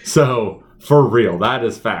work. So for real, that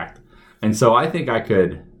is fact. And so I think I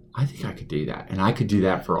could do that, and I could do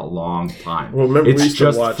that for a long time. Well, remember we it's used to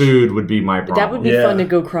just watch- food would be my problem. That would be Yeah. fun to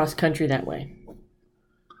go cross country that way.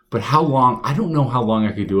 But how long? I don't know how long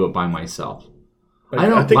I could do it by myself. Like, I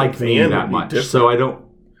don't think like a me van that would be much, different. so I don't.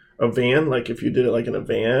 A van, like if you did it like in a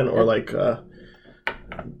van or like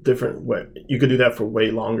different way, you could do that for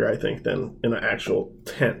way longer, I think, than in an actual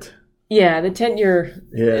tent. Yeah, the tent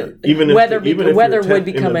Even if weather your tent would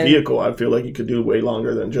become in a a vehicle, I feel like you could do way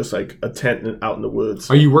longer than just like a tent out in the woods.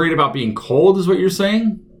 Are you worried about being cold? Is what you're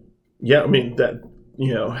saying? Yeah, I mean that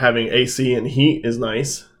having AC and heat is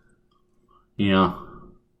nice. Yeah.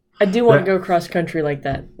 I do want to go cross country like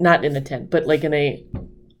that, not in a tent, but like in a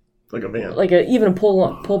Like a van. even a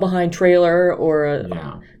pull behind trailer or a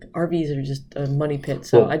Yeah. RVs are just a money pit.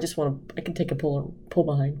 So Well- I can take a pull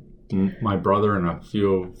behind. My brother and a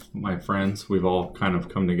few of my friends, we've all kind of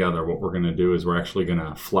come together. What we're going to do is we're actually going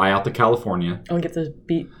to fly out to California. I'll get those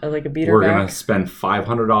like a beater We're back. going to spend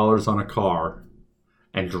 $500 on a car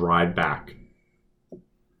and drive back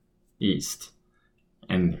east.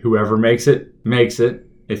 And whoever makes it, makes it.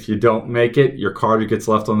 If you don't make it, your car gets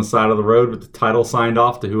left on the side of the road with the title signed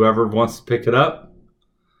off to whoever wants to pick it up.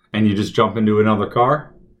 And you just jump into another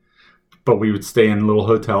car. But we would stay in little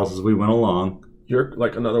hotels as we went along. You're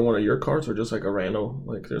like another one of your cars, or just like a random,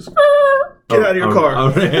 like there's get out of your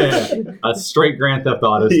car. A straight Grand Theft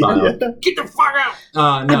Auto style. Yeah. Get the fuck out! No,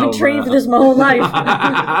 I've been trained for this my whole life.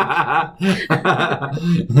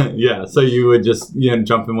 Yeah, so you would just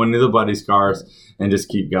jump in one of the buddies' cars and just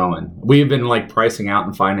keep going. We've been like pricing out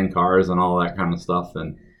and finding cars and all that kind of stuff,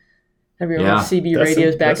 and Everyone Yeah. with CB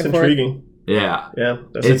radios back that's and forth. intriguing. yeah, Yeah,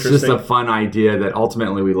 that's it's just interesting. a fun idea that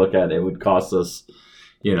ultimately we look at it would cost us,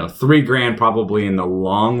 $3,000 probably in the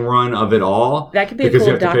long run of it all. That could be a because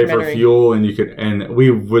cool you have to pay for documentary. fuel, and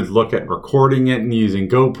we would look at recording it and using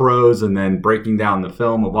GoPros and then breaking down the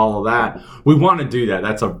film of all of that. We want to do that.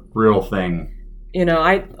 That's a real thing.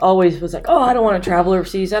 I always was like, oh, I don't want to travel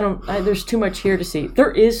overseas. There's too much here to see.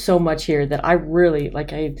 There is so much here that I really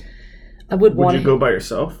like. I would want Would you to go by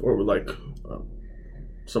yourself or with like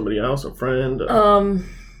somebody else, a friend?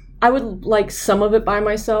 I would like some of it by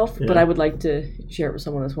myself, but Yeah. I would like to share it with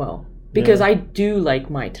someone as well because I do like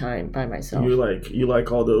my time by myself. You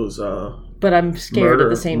like all those But I'm scared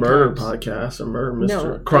murder at the same murder time. podcasts or murder mystery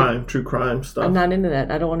No, crime, true crime stuff. I'm not into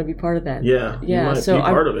that. I don't want to be part of that. Yeah, Yeah, you might so be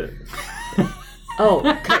I'm- part of it. Oh,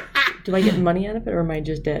 do I get money out of it or am I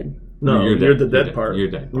just dead? No, You're you're dead. the You're dead dead. part. You're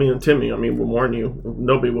dead. Me and Timmy. We'll warn you.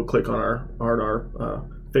 Nobody will click on our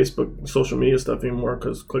Facebook social media stuff anymore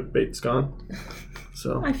because clickbait's gone.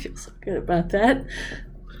 So, I feel so good about that.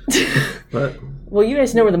 but Well, you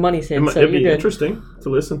guys know where the money's hid, so it'd you're be good. interesting to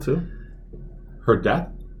listen to. Her death?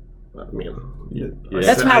 I mean,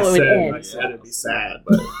 That's how it would end. I said it'd be sad,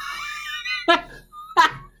 but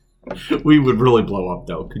We would really blow up,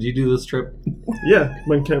 though. Could you do this trip? yeah.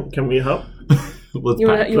 When can we help? Let's You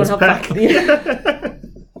pack. want to help? Pack.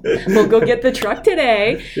 We'll go get the truck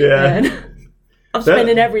today. Yeah. And I'm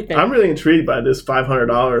spending everything. I'm really intrigued by this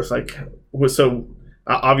 $500. Like, so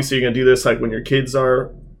obviously you're gonna do this like when your kids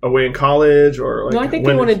are away in college, or like no, I think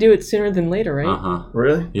they want to do it sooner than later, right? Uh-huh.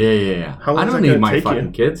 Really? Yeah. How long I is don't that need gonna my take fucking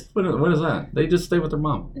you? kids. What is that? They just stay with their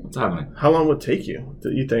mom. What's happening? How long would it take you?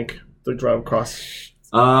 Do you think to drive across?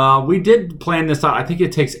 We did plan this out. I think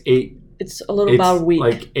it takes It's a little about a week.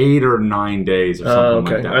 like 8 or 9 days or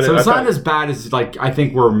something okay. like I that. So it's thought- not as bad as like I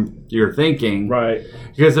think you're thinking. Right.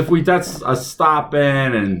 Because if that's a stop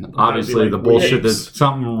in, and obviously like the bullshit weeks. that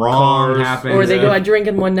something wrong Cars. happens, or they go out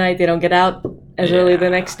drinking one night, they don't get out as early the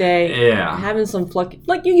next day. Yeah. Having some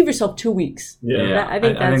like you give yourself 2 weeks. Yeah. Yeah, I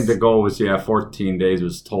think I think that's- the goal was 14 days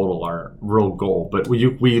was total our real goal, but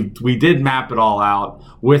we did map it all out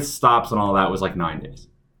with stops and all that. It was like 9 days.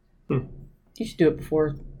 You should do it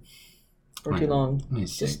before or too long. Let me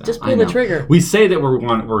say that. Just I pull the know. true. We say that we're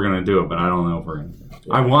going to do it, but I don't know if we're going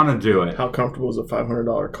to. I want to do it. How comfortable is a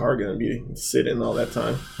 $500 car gonna be sitting all that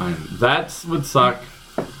time? That would suck.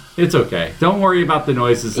 It's okay. Don't worry about the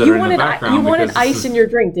noises that You are in the wanted background. you wanted because ice this is- in your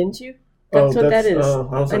drink, didn't you? That's what that is. I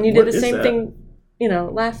was And like, you did what the is same that?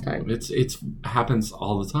 thing, last time. It's happens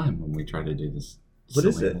all the time when we try to do this. What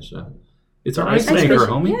is silly it? Show. It's our Ice ice maker, fish-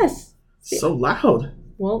 homie. Yes. So loud.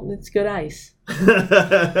 Well, it's good ice.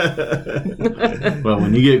 Well,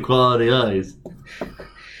 when you get quality ice.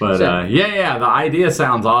 But So- yeah, the idea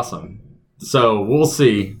sounds awesome. So we'll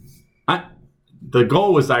see. The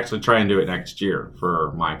goal was to actually try and do it next year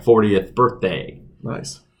for my 40th birthday.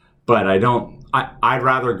 Nice. But I'd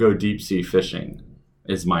rather go deep sea fishing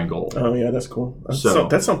is my goal. Oh yeah, that's cool. So-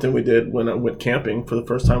 That's something we did when I went camping for the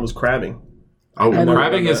first time, was crabbing. Oh, I love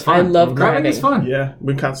crabbing is that. fun. I love Crabbing is crabbing. fun. Yeah,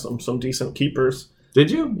 we caught some decent keepers. Did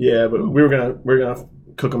you? Yeah, but we were gonna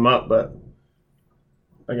cook them up, but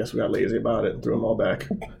I guess we got lazy about it and threw them all back.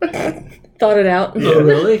 Thought it out. Yeah. Oh,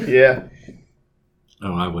 really? Yeah.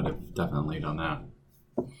 Oh, I would have definitely done that.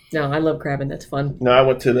 No, I love crabbing. That's fun. No, I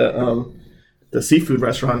went to the seafood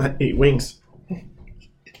restaurant and ate wings.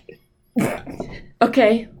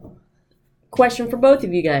 Okay. Question for both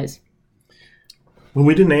of you guys. When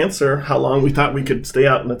we didn't answer how long we thought we could stay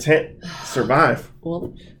out in the tent, survive,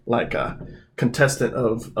 Well, like a contestant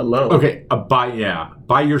of Alone. Okay,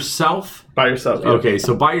 by yourself. By yourself. Yeah. Okay,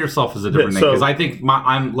 so by yourself is a different thing so- because I think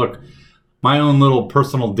my own little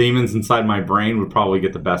personal demons inside my brain would probably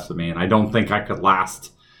get the best of me, and I don't think I could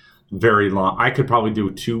last very long. I could probably do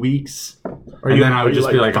 2 weeks, and then I would just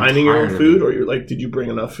be like, finding I'm your own tired of food, it. or you're like, did you bring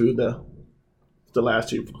enough food to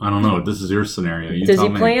last you? I don't know. This is your scenario. You does tell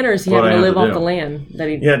he me plan, or is he what having I to have live off do. the land that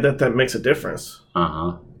he? Yeah, that makes a difference.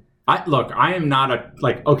 I am not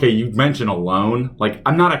okay, you mentioned Alone. Like,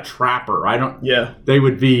 I'm not a trapper. Yeah. They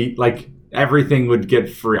would be like, everything would get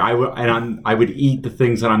free. I would eat the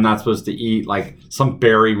things that I'm not supposed to eat. Like, some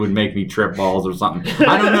berry would make me trip balls or something.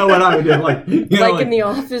 I don't know what I would do. Like, Like in The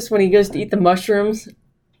Office when he goes to eat the mushrooms,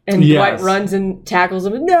 and Yes. Dwight runs and tackles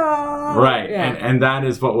him. No. right. Yeah. And that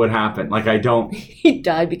is what would happen. Like, I don't. He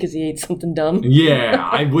died because he ate something dumb. Yeah,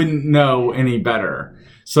 I wouldn't know any better.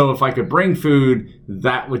 So if I could bring food,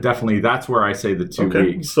 that's where I say the 2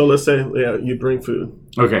 weeks. So let's say you bring food.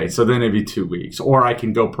 Okay, so then it'd be 2 weeks. Or I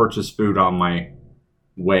can go purchase food on my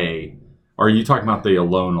way. Or are you talking about the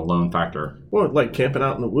alone factor? Or like camping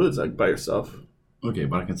out in the woods, like by yourself. Okay,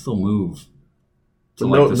 but I can still move to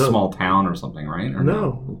No, like the no. small town or something, right? Or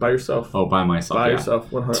No, by yourself. Oh, by myself. By yeah.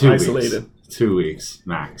 yourself, 100, 2 isolated. weeks. 2 weeks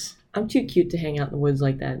max. I'm too cute to hang out in the woods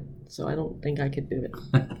like that, so I don't think I could do it.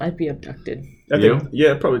 I'd be abducted. I think,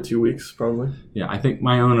 yeah, probably 2 weeks, probably. Yeah, I think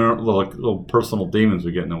my own little personal demons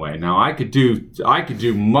would get in the way. Now I could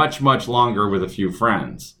do much longer with a few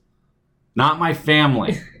friends, not my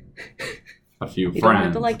family. A few You friends. don't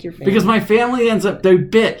have to like your family. Because my family ends up they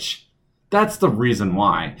bitch. That's the reason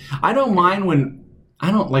why. I don't mind when I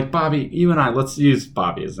don't like Bobby. You and I. Let's use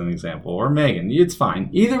Bobby as an example, or Megan. It's fine.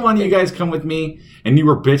 Either one of you guys come with me, and you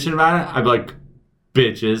were bitching about it. I'd be like,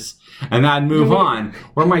 bitches, and I'd move on.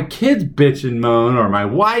 Or my kids bitch and moan, or my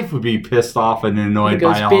wife would be pissed off and he annoyed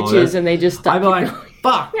goes by all of bitches, this. and they just stop. I'd be like,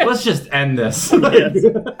 fuck, let's just end this.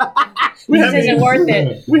 This isn't worth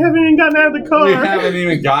it. We haven't even gotten out of the car. We haven't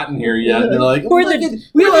even gotten here yet. They're like, We're the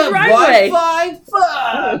driveway. Wi-Fi,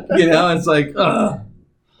 fuck. It's like, ugh.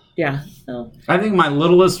 Yeah. Oh, I think my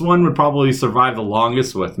littlest one would probably survive the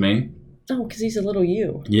longest with me. because he's a little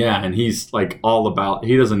you. Yeah, and he's like all about,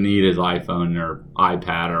 he doesn't need his iPhone or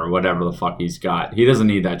iPad or whatever the fuck he's got. He doesn't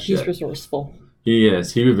need that shit. He's resourceful. He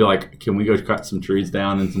is. He would be like, can we go cut some trees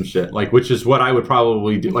down and some shit? Like, which is what I would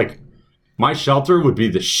probably do. Like, my shelter would be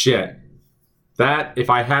the shit. That, if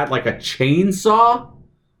I had like a chainsaw,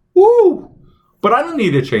 woo! But I don't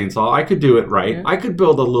need a chainsaw. I could do it right. Yeah. I could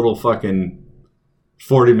build a little fucking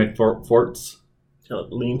 40 McForts.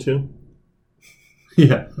 Lean to.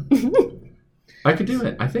 Yeah. I could do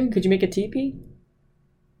it, I think. Could you make a teepee?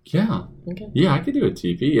 Yeah. Okay. Yeah, I could do a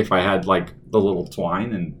teepee if I had like the little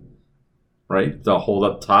twine and, right, the hold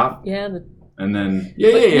up top. Yeah. And then,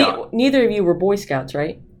 yeah. Neither of you were Boy Scouts,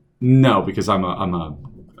 right? No, because I'm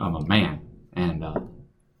a man. And I'm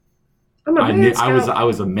a man scout. I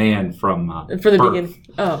was a man from For the birth. beginning.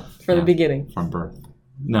 Oh, for the beginning. From birth.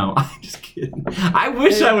 No, I'm just kidding. I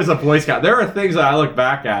wish I was a Boy Scout. There are things that I look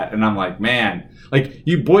back at and I'm like, man, like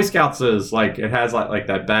you Boy Scouts is like, it has like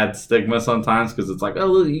that bad stigma sometimes because it's like, oh,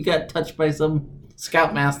 look, you got touched by some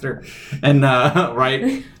Scoutmaster, and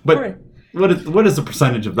right, but. What is the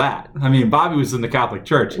percentage of that? I mean, Bobby was in the Catholic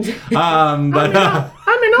Church, but I'm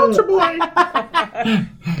an ultra boy.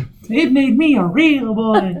 it made me a real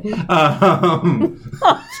boy.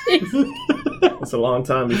 It's a long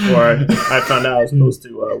time before I found out I was supposed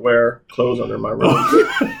to wear clothes under my robe.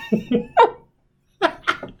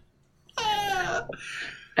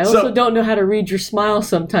 I also don't know how to read your smile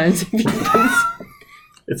sometimes.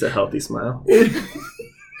 It's a healthy smile.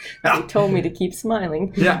 They told me to keep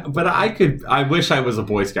smiling. Yeah, but I wish I was a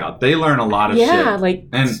Boy Scout. They learn a lot of shit. Yeah, like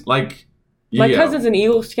and like my cousin's an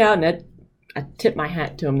Eagle Scout, and I tip my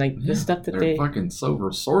hat to him. Like the stuff that they're they fucking so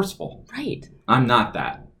resourceful. right. I'm not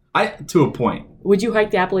that. To a point. Would you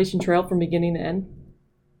hike the Appalachian Trail from beginning to end?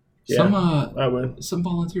 Yeah, Some I would. some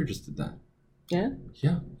volunteer just did that. Yeah.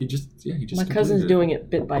 Yeah, he just My cousin's doing it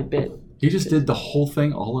bit by bit. He just did the whole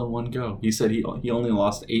thing all in one go. He said he only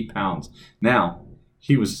lost 8 pounds. Now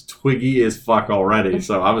he was twiggy as fuck already,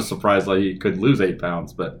 so I was surprised that he could lose 8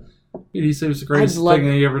 pounds. But he said it was the greatest thing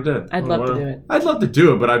that he ever did. I'd love to do it. I'd love to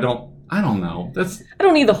do it, but I don't know. I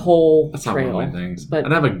don't need the whole That's not trail. one of my things. But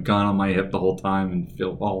I'd have a gun on my hip the whole time and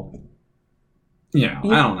feel all. I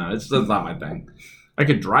don't know. That's not my thing. I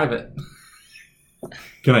could drive it.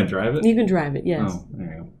 Can I drive it? You can drive it, yes. Oh,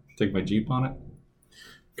 there you go. Take my Jeep on it.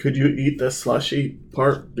 Could you eat the slushy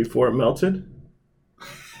part before it melted?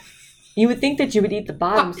 You would think that you would eat the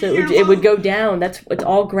bottom, so it would go down. It's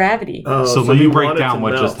all gravity. So let me you break want it down to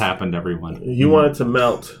what melt. just happened, everyone. You want it to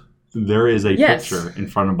melt. There is a Yes. picture in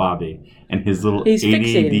front of Bobby, and his little He's ADD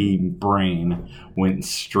fixating. brain went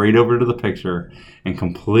straight over to the picture and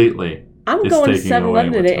completely. I'm is going to taking away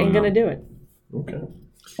 7-Eleven what's today and going going to on. do it. Okay.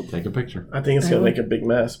 Take a picture. I think it's going to make a big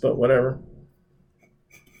mess, but whatever.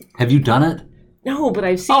 Have you done it? No, but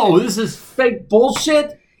I've seen Oh, it. this is fake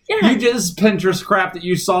bullshit. Yeah. You did this Pinterest crap that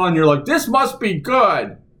you saw, and you're like, "This must be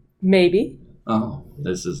good." Maybe. Oh,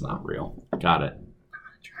 this is not real. Got it.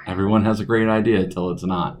 Everyone has a great idea until it's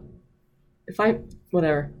not.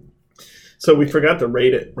 Whatever. So we forgot to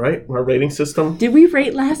rate it, right? Our rating system? Did we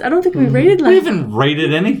rate last? I don't think we rated We last. haven't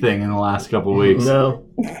rated anything in the last couple weeks. No.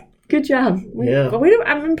 Good job. Yeah. But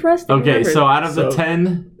I'm impressed. that we Okay, remembered. so out of the So-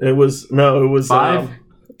 10, It was 5?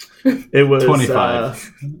 It was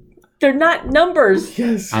 25. They're not numbers.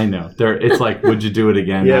 Yes. I know. It's like, would you do it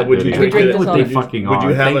again? Yeah, Not would do you it drink again. it? What they Would fucking Would are.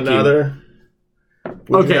 you have Thank another?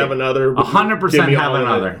 Would Okay. you have another? 100% Give me have all of it.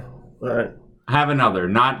 another. All right. Have another.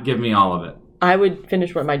 Not give me all of it. I would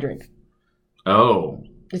finish my drink. Oh,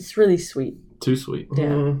 It's really sweet. too sweet. Yeah.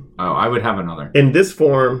 Mm. Oh, I would have another. In this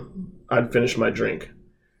form, I'd finish my drink.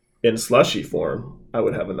 In slushy form, I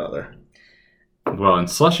would have another. Well, in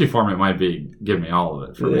slushy form, it might be give me all of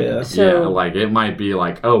it for me. Yeah. So- Yeah, like it might be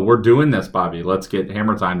like, oh, we're doing this, Bobby. Let's get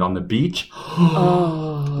hammer timed on the beach.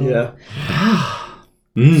 Oh. Yeah.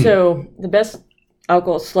 Mm. So the best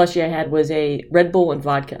alcohol slushy I had was a Red Bull and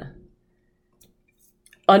vodka.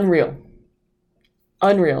 Unreal.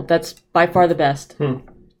 That's by far the best.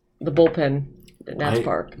 The bullpen at Nats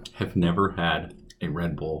Park. have never had a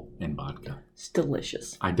Red Bull and vodka. It's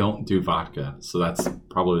delicious. I don't do vodka, so that's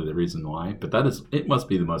probably the reason why. But it must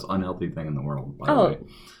be the most unhealthy thing in the world, by the way.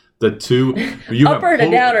 The two, you have Upper and a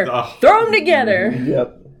pulled- downer. Throw them together.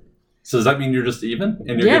 Yep. So does that mean you're just even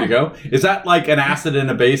and you're Yeah. good to go? Is that like an acid and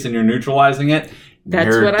a base and you're neutralizing it?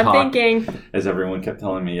 That's Nerd what I'm talk. thinking. As everyone kept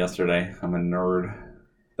telling me yesterday, I'm a nerd.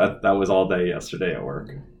 That was all day yesterday at work.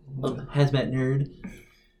 Hazmat nerd.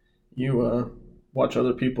 You watch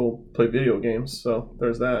other people play video games, so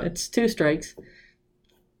there's that. It's 2 strikes.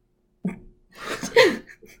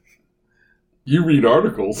 You read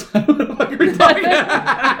articles. What the fuck are we talking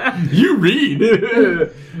about? You read.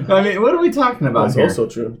 I mean, what are we talking about That's here? also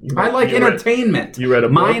true. I like entertainment. You read a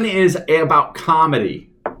book? Mine is about comedy.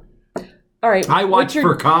 All right. I watch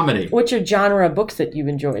for comedy. What's your genre of books that you've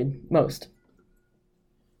enjoyed most?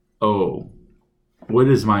 Oh, what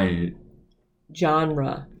is my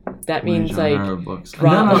Genre. That means like genre of books?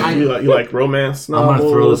 drama. You like romance I'm novels? gonna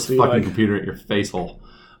throw this You fucking like- computer at your face hole.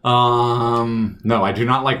 No, I do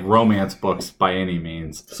not like romance books by any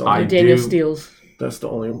means. So I Daniel do. Steele's. That's the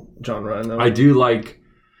only genre I know. I do like.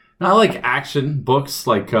 I like action books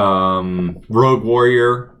like Rogue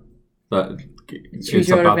Warrior. Choose It's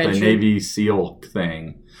Your Own about the Adventure. Navy SEAL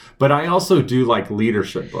thing. But I also do like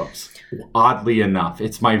leadership books. Oddly enough,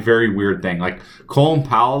 it's my very weird thing. Like Colin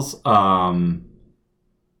Powell's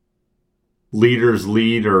Leaders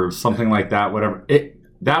Lead or something like that. Whatever.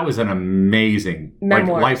 That was an amazing,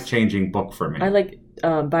 Memoirs. life-changing book for me. I like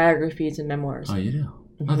biographies and memoirs. Oh, you do?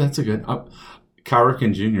 Oh, that's a good. Kyle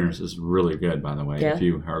Ripken Jr.'s is really good, by the way. Yeah. If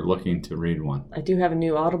you are looking to read one. I do have a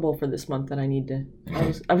new Audible for this month that I need to.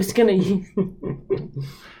 I was gonna.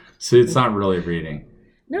 See, it's not really reading.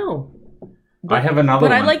 No. I have another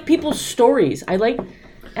But one. I like people's stories. I like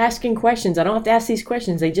asking questions. I don't have to ask these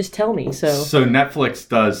questions. They just tell me. So Netflix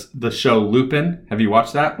does the show Lupin. Have you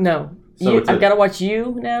watched that? no. So it's I've a- got to watch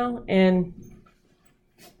you now and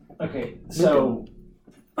Okay, so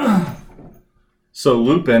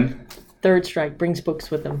Lupin. Third Strike brings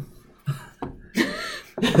books with him.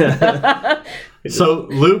 So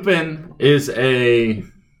Lupin is a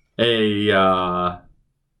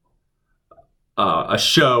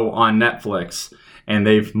show on Netflix,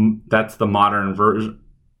 and that's the modern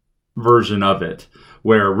version of it,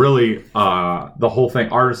 where really the whole thing,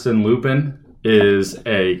 Artisan Lupin is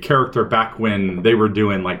a character back when they were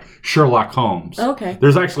doing like Sherlock Holmes. Okay.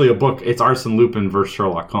 There's actually a book. It's Arsène Lupin versus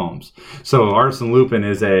Sherlock Holmes. So Arsène Lupin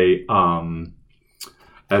is a,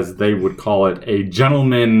 as they would call it, a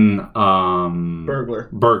gentleman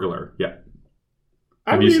burglar. Yeah.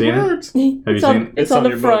 Have you seen it? Have you It's seen on, it? it's on the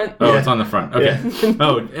your front. Oh, Yeah. it's on the front. Okay. Yeah.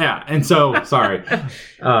 Oh, yeah. And so, sorry.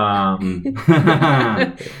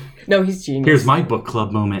 No, he's genius. Here's my book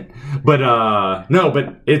club moment. But no,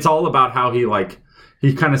 but it's all about how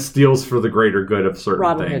he kind of steals for the greater good of certain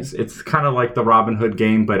Robin things. Hood. It's kind of like the Robin Hood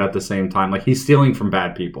game, but at the same time, like he's stealing from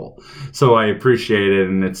bad people. So I appreciate it,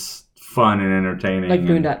 and it's fun and entertaining. Like and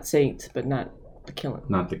Boondock Saints, but not the killing.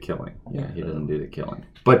 not the killing. Yeah, he doesn't do the killing.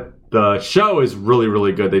 But the show is really,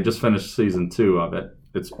 really good. They just finished season 2 of it.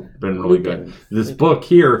 It's been really good. This book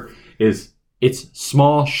here it's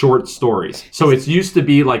small, short stories. So it's used to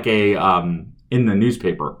be like a in the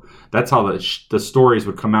newspaper. That's how the stories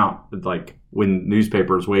would come out. Like when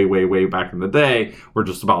newspapers way, way, way back in the day were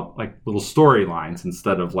just about like little storylines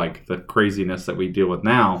instead of like the craziness that we deal with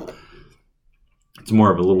now. It's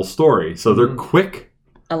more of a little story. So they're quick.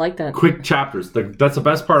 I like that. Quick chapters. That's the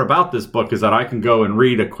best part about this book is that I can go and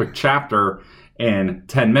read a quick chapter in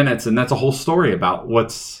 10 minutes, and that's a whole story about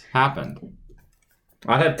what's happened.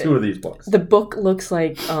 I have 2 of these books. The book looks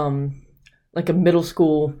like a middle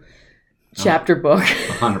school chapter book.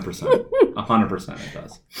 100%. 100% it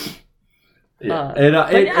does. Yeah.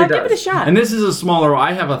 It give it a shot. And this is a smaller.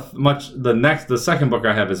 I have the second book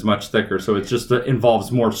I have is much thicker, so it just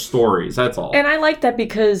involves more stories. That's all. And I like that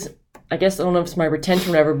because I guess I don't know if it's my retention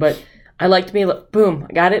or whatever, but I like to be like, boom,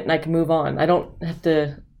 I got it, and I can move on. I don't have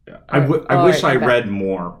to. I wish I read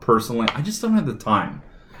more personally. I just don't have the time,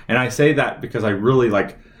 and I say that because I really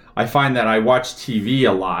like. I find that I watch TV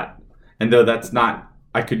a lot, and though that's not,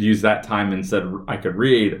 I could use that time instead. I could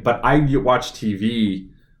read, but I watch TV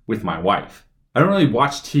with my wife. I don't really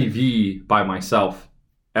watch TV by myself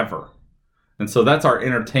ever. And so that's our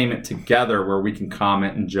entertainment together where we can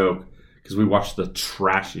comment and joke because we watch the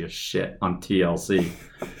trashiest shit on TLC.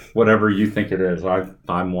 Whatever you think it is,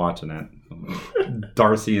 I'm watching it.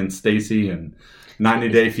 Darcy and Stacy and 90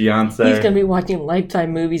 Day Fiance. He's going to be watching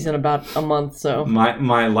Lifetime movies in about a month, so.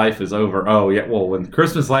 My life is over. Oh, yeah, well, when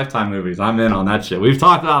Christmas Lifetime movies, I'm in on that shit. We've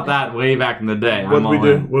talked about that way back in the day. What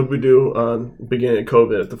did we do on beginning of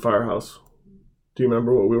COVID at the firehouse? Do you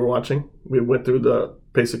remember what we were watching? We went through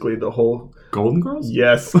basically the whole... Golden Girls?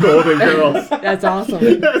 Yes, Golden Girls. That's awesome.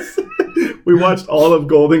 Yes. We watched all of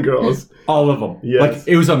Golden Girls. All of them. Yes. Like,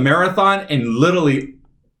 it was a marathon and literally...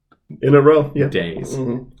 In a row, yeah. Days.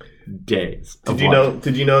 Mm-hmm. Days. Did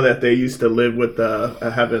you know that they used to live with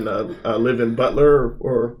having a live-in butler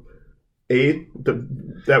or aide?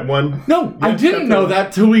 That one? No, I didn't know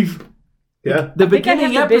that till we've... Yeah. The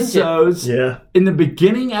beginning episodes. Yeah. In the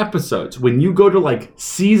beginning episodes, when you go to like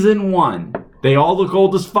season 1, they all look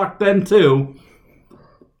old as fuck then too.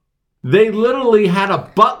 They literally had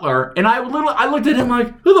a butler, and I looked at him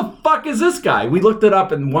like, who the fuck is this guy? We looked it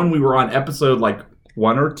up, and we were on episode like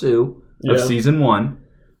 1 or 2 of season 1. I'm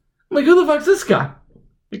like, who the fuck's this guy?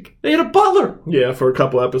 Like, they had a butler. Yeah, for a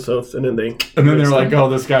couple episodes, and then they're like, oh,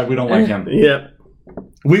 this guy, we don't like him. Yeah.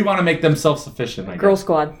 We want to make them self-sufficient, I guess. Girl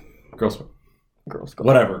Squad. Girl Squad. Girl Squad.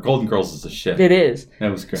 Whatever. Golden Girls is a shit. It is. That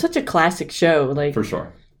was good. Such a classic show. Like For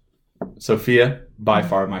sure. Sophia, by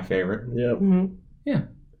far my favorite. Yeah. Mm-hmm. Yeah.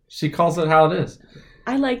 She calls it how it is.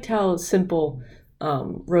 I liked how simple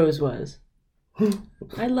Rose was.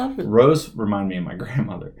 I love it. Rose reminded me of my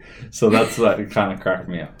grandmother. So that's that kind of cracked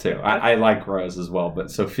me up too. I like Rose as well, but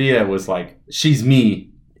Sophia was like, she's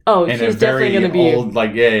me. Oh, and she's a definitely very going to be old,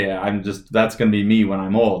 like, that's going to be me when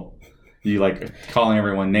I'm old. You like calling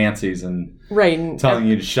everyone Nancy's and right and telling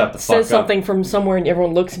you to shut the fuck up. Says something from somewhere and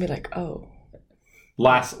everyone looks at me like, oh.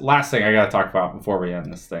 Last thing I got to talk about before we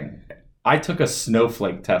end this thing. I took a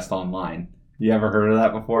snowflake test online. You ever heard of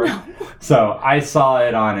that before? No. So I saw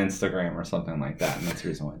it on Instagram or something like that, and that's the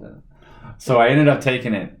reason why I did it. So I ended up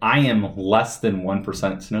taking it. I am less than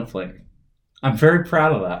 1% snowflake. I'm very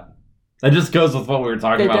proud of that. That just goes with what we were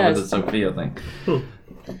talking about with the Sophia thing.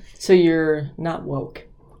 So you're not woke.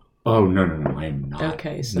 Oh, no, I am not.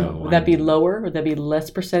 Okay, so would that be lower? Would that be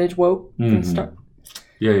less percentage woke than start?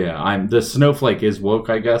 Yeah. The snowflake is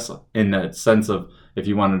woke, I guess, in the sense of if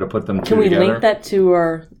you wanted to put them Can two together. Can we link that to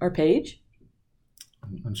our page?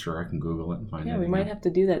 I'm sure I can Google it and find it. Yeah, we might have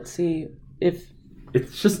to do that, see if...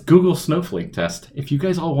 It's just Google Snowflake Test. If you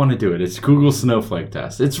guys all want to do it, it's Google Snowflake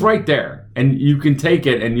Test. It's right there. And you can take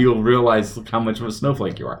it and you'll realize how much of a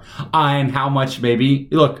snowflake you are. And how much maybe...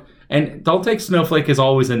 Look, and don't take snowflake as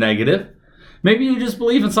always a negative. Maybe you just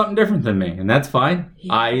believe in something different than me, and that's fine.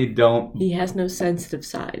 I don't... He has no sensitive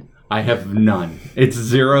side. I have none. It's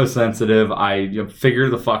zero sensitive. Figure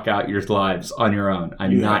the fuck out your lives on your own.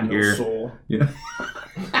 I'm not here... Soul. Yeah.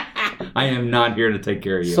 I am not here to take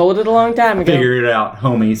care of you. Sold it a long time ago. Figure it out,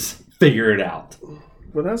 homies. Figure it out.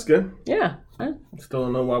 Well, that's good. Yeah. Still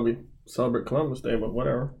don't know why we celebrate Columbus Day, but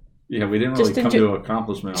whatever. Yeah, we didn't really come to an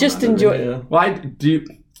accomplishment. Just on that, enjoy. Yeah. Well,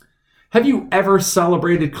 have you ever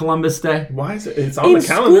celebrated Columbus Day? Why is it? It's on the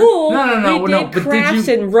calendar. School, No, we did but crafts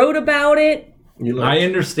and wrote about it. I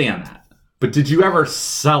understand that. but did you ever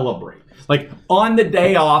celebrate? Like on the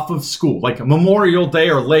day off of school, like Memorial Day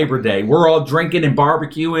or Labor Day, we're all drinking and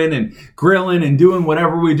barbecuing and grilling and doing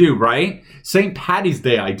whatever we do, right? St. Patty's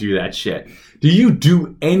Day, I do that shit. Do you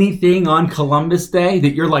do anything on Columbus Day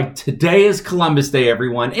that you're like, today is Columbus Day,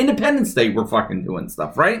 everyone. Independence Day, we're fucking doing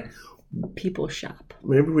stuff, right? People shop.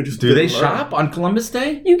 Maybe we just Do they didn't learn. shop on Columbus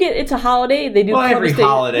Day? It's a holiday. They do Well, Columbus every Day.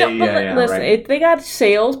 holiday, No, but yeah, listen, right. they got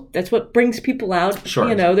sales. That's what brings people out.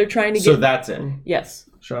 Sure. They're trying to get. So that's it. Yes.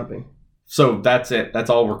 Shopping. So that's it. That's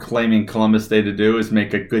all we're claiming Columbus Day to do is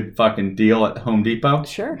make a good fucking deal at Home Depot.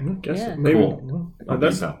 Sure. I guess Yeah. maybe Cool. Home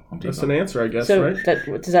that's Depot. Home that's Depot. an answer, I guess, So right?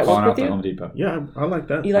 does that Calling work out with the you? Home Depot. Yeah, I like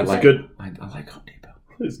that. You like it's that? good. I like Home Depot.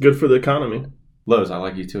 It's good for the economy. Lowe's, I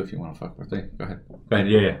like you too if you want to fuck with me. Go ahead.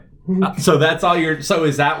 Yeah. So that's all so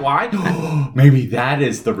is that why? Maybe that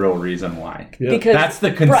is the real reason why. Yeah. Because That's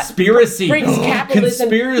the conspiracy. brings capitalism.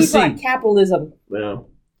 Conspiracy. He brought capitalism, Yeah,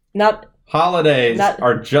 not Holidays Not-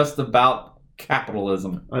 are just about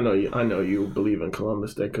capitalism. I know you believe in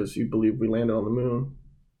Columbus Day because you believe we landed on the moon.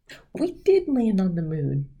 we did land on the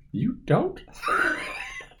moon. You don't?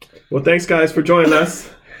 Well, thanks guys for joining us.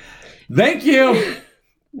 Thank you.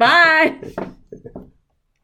 Bye.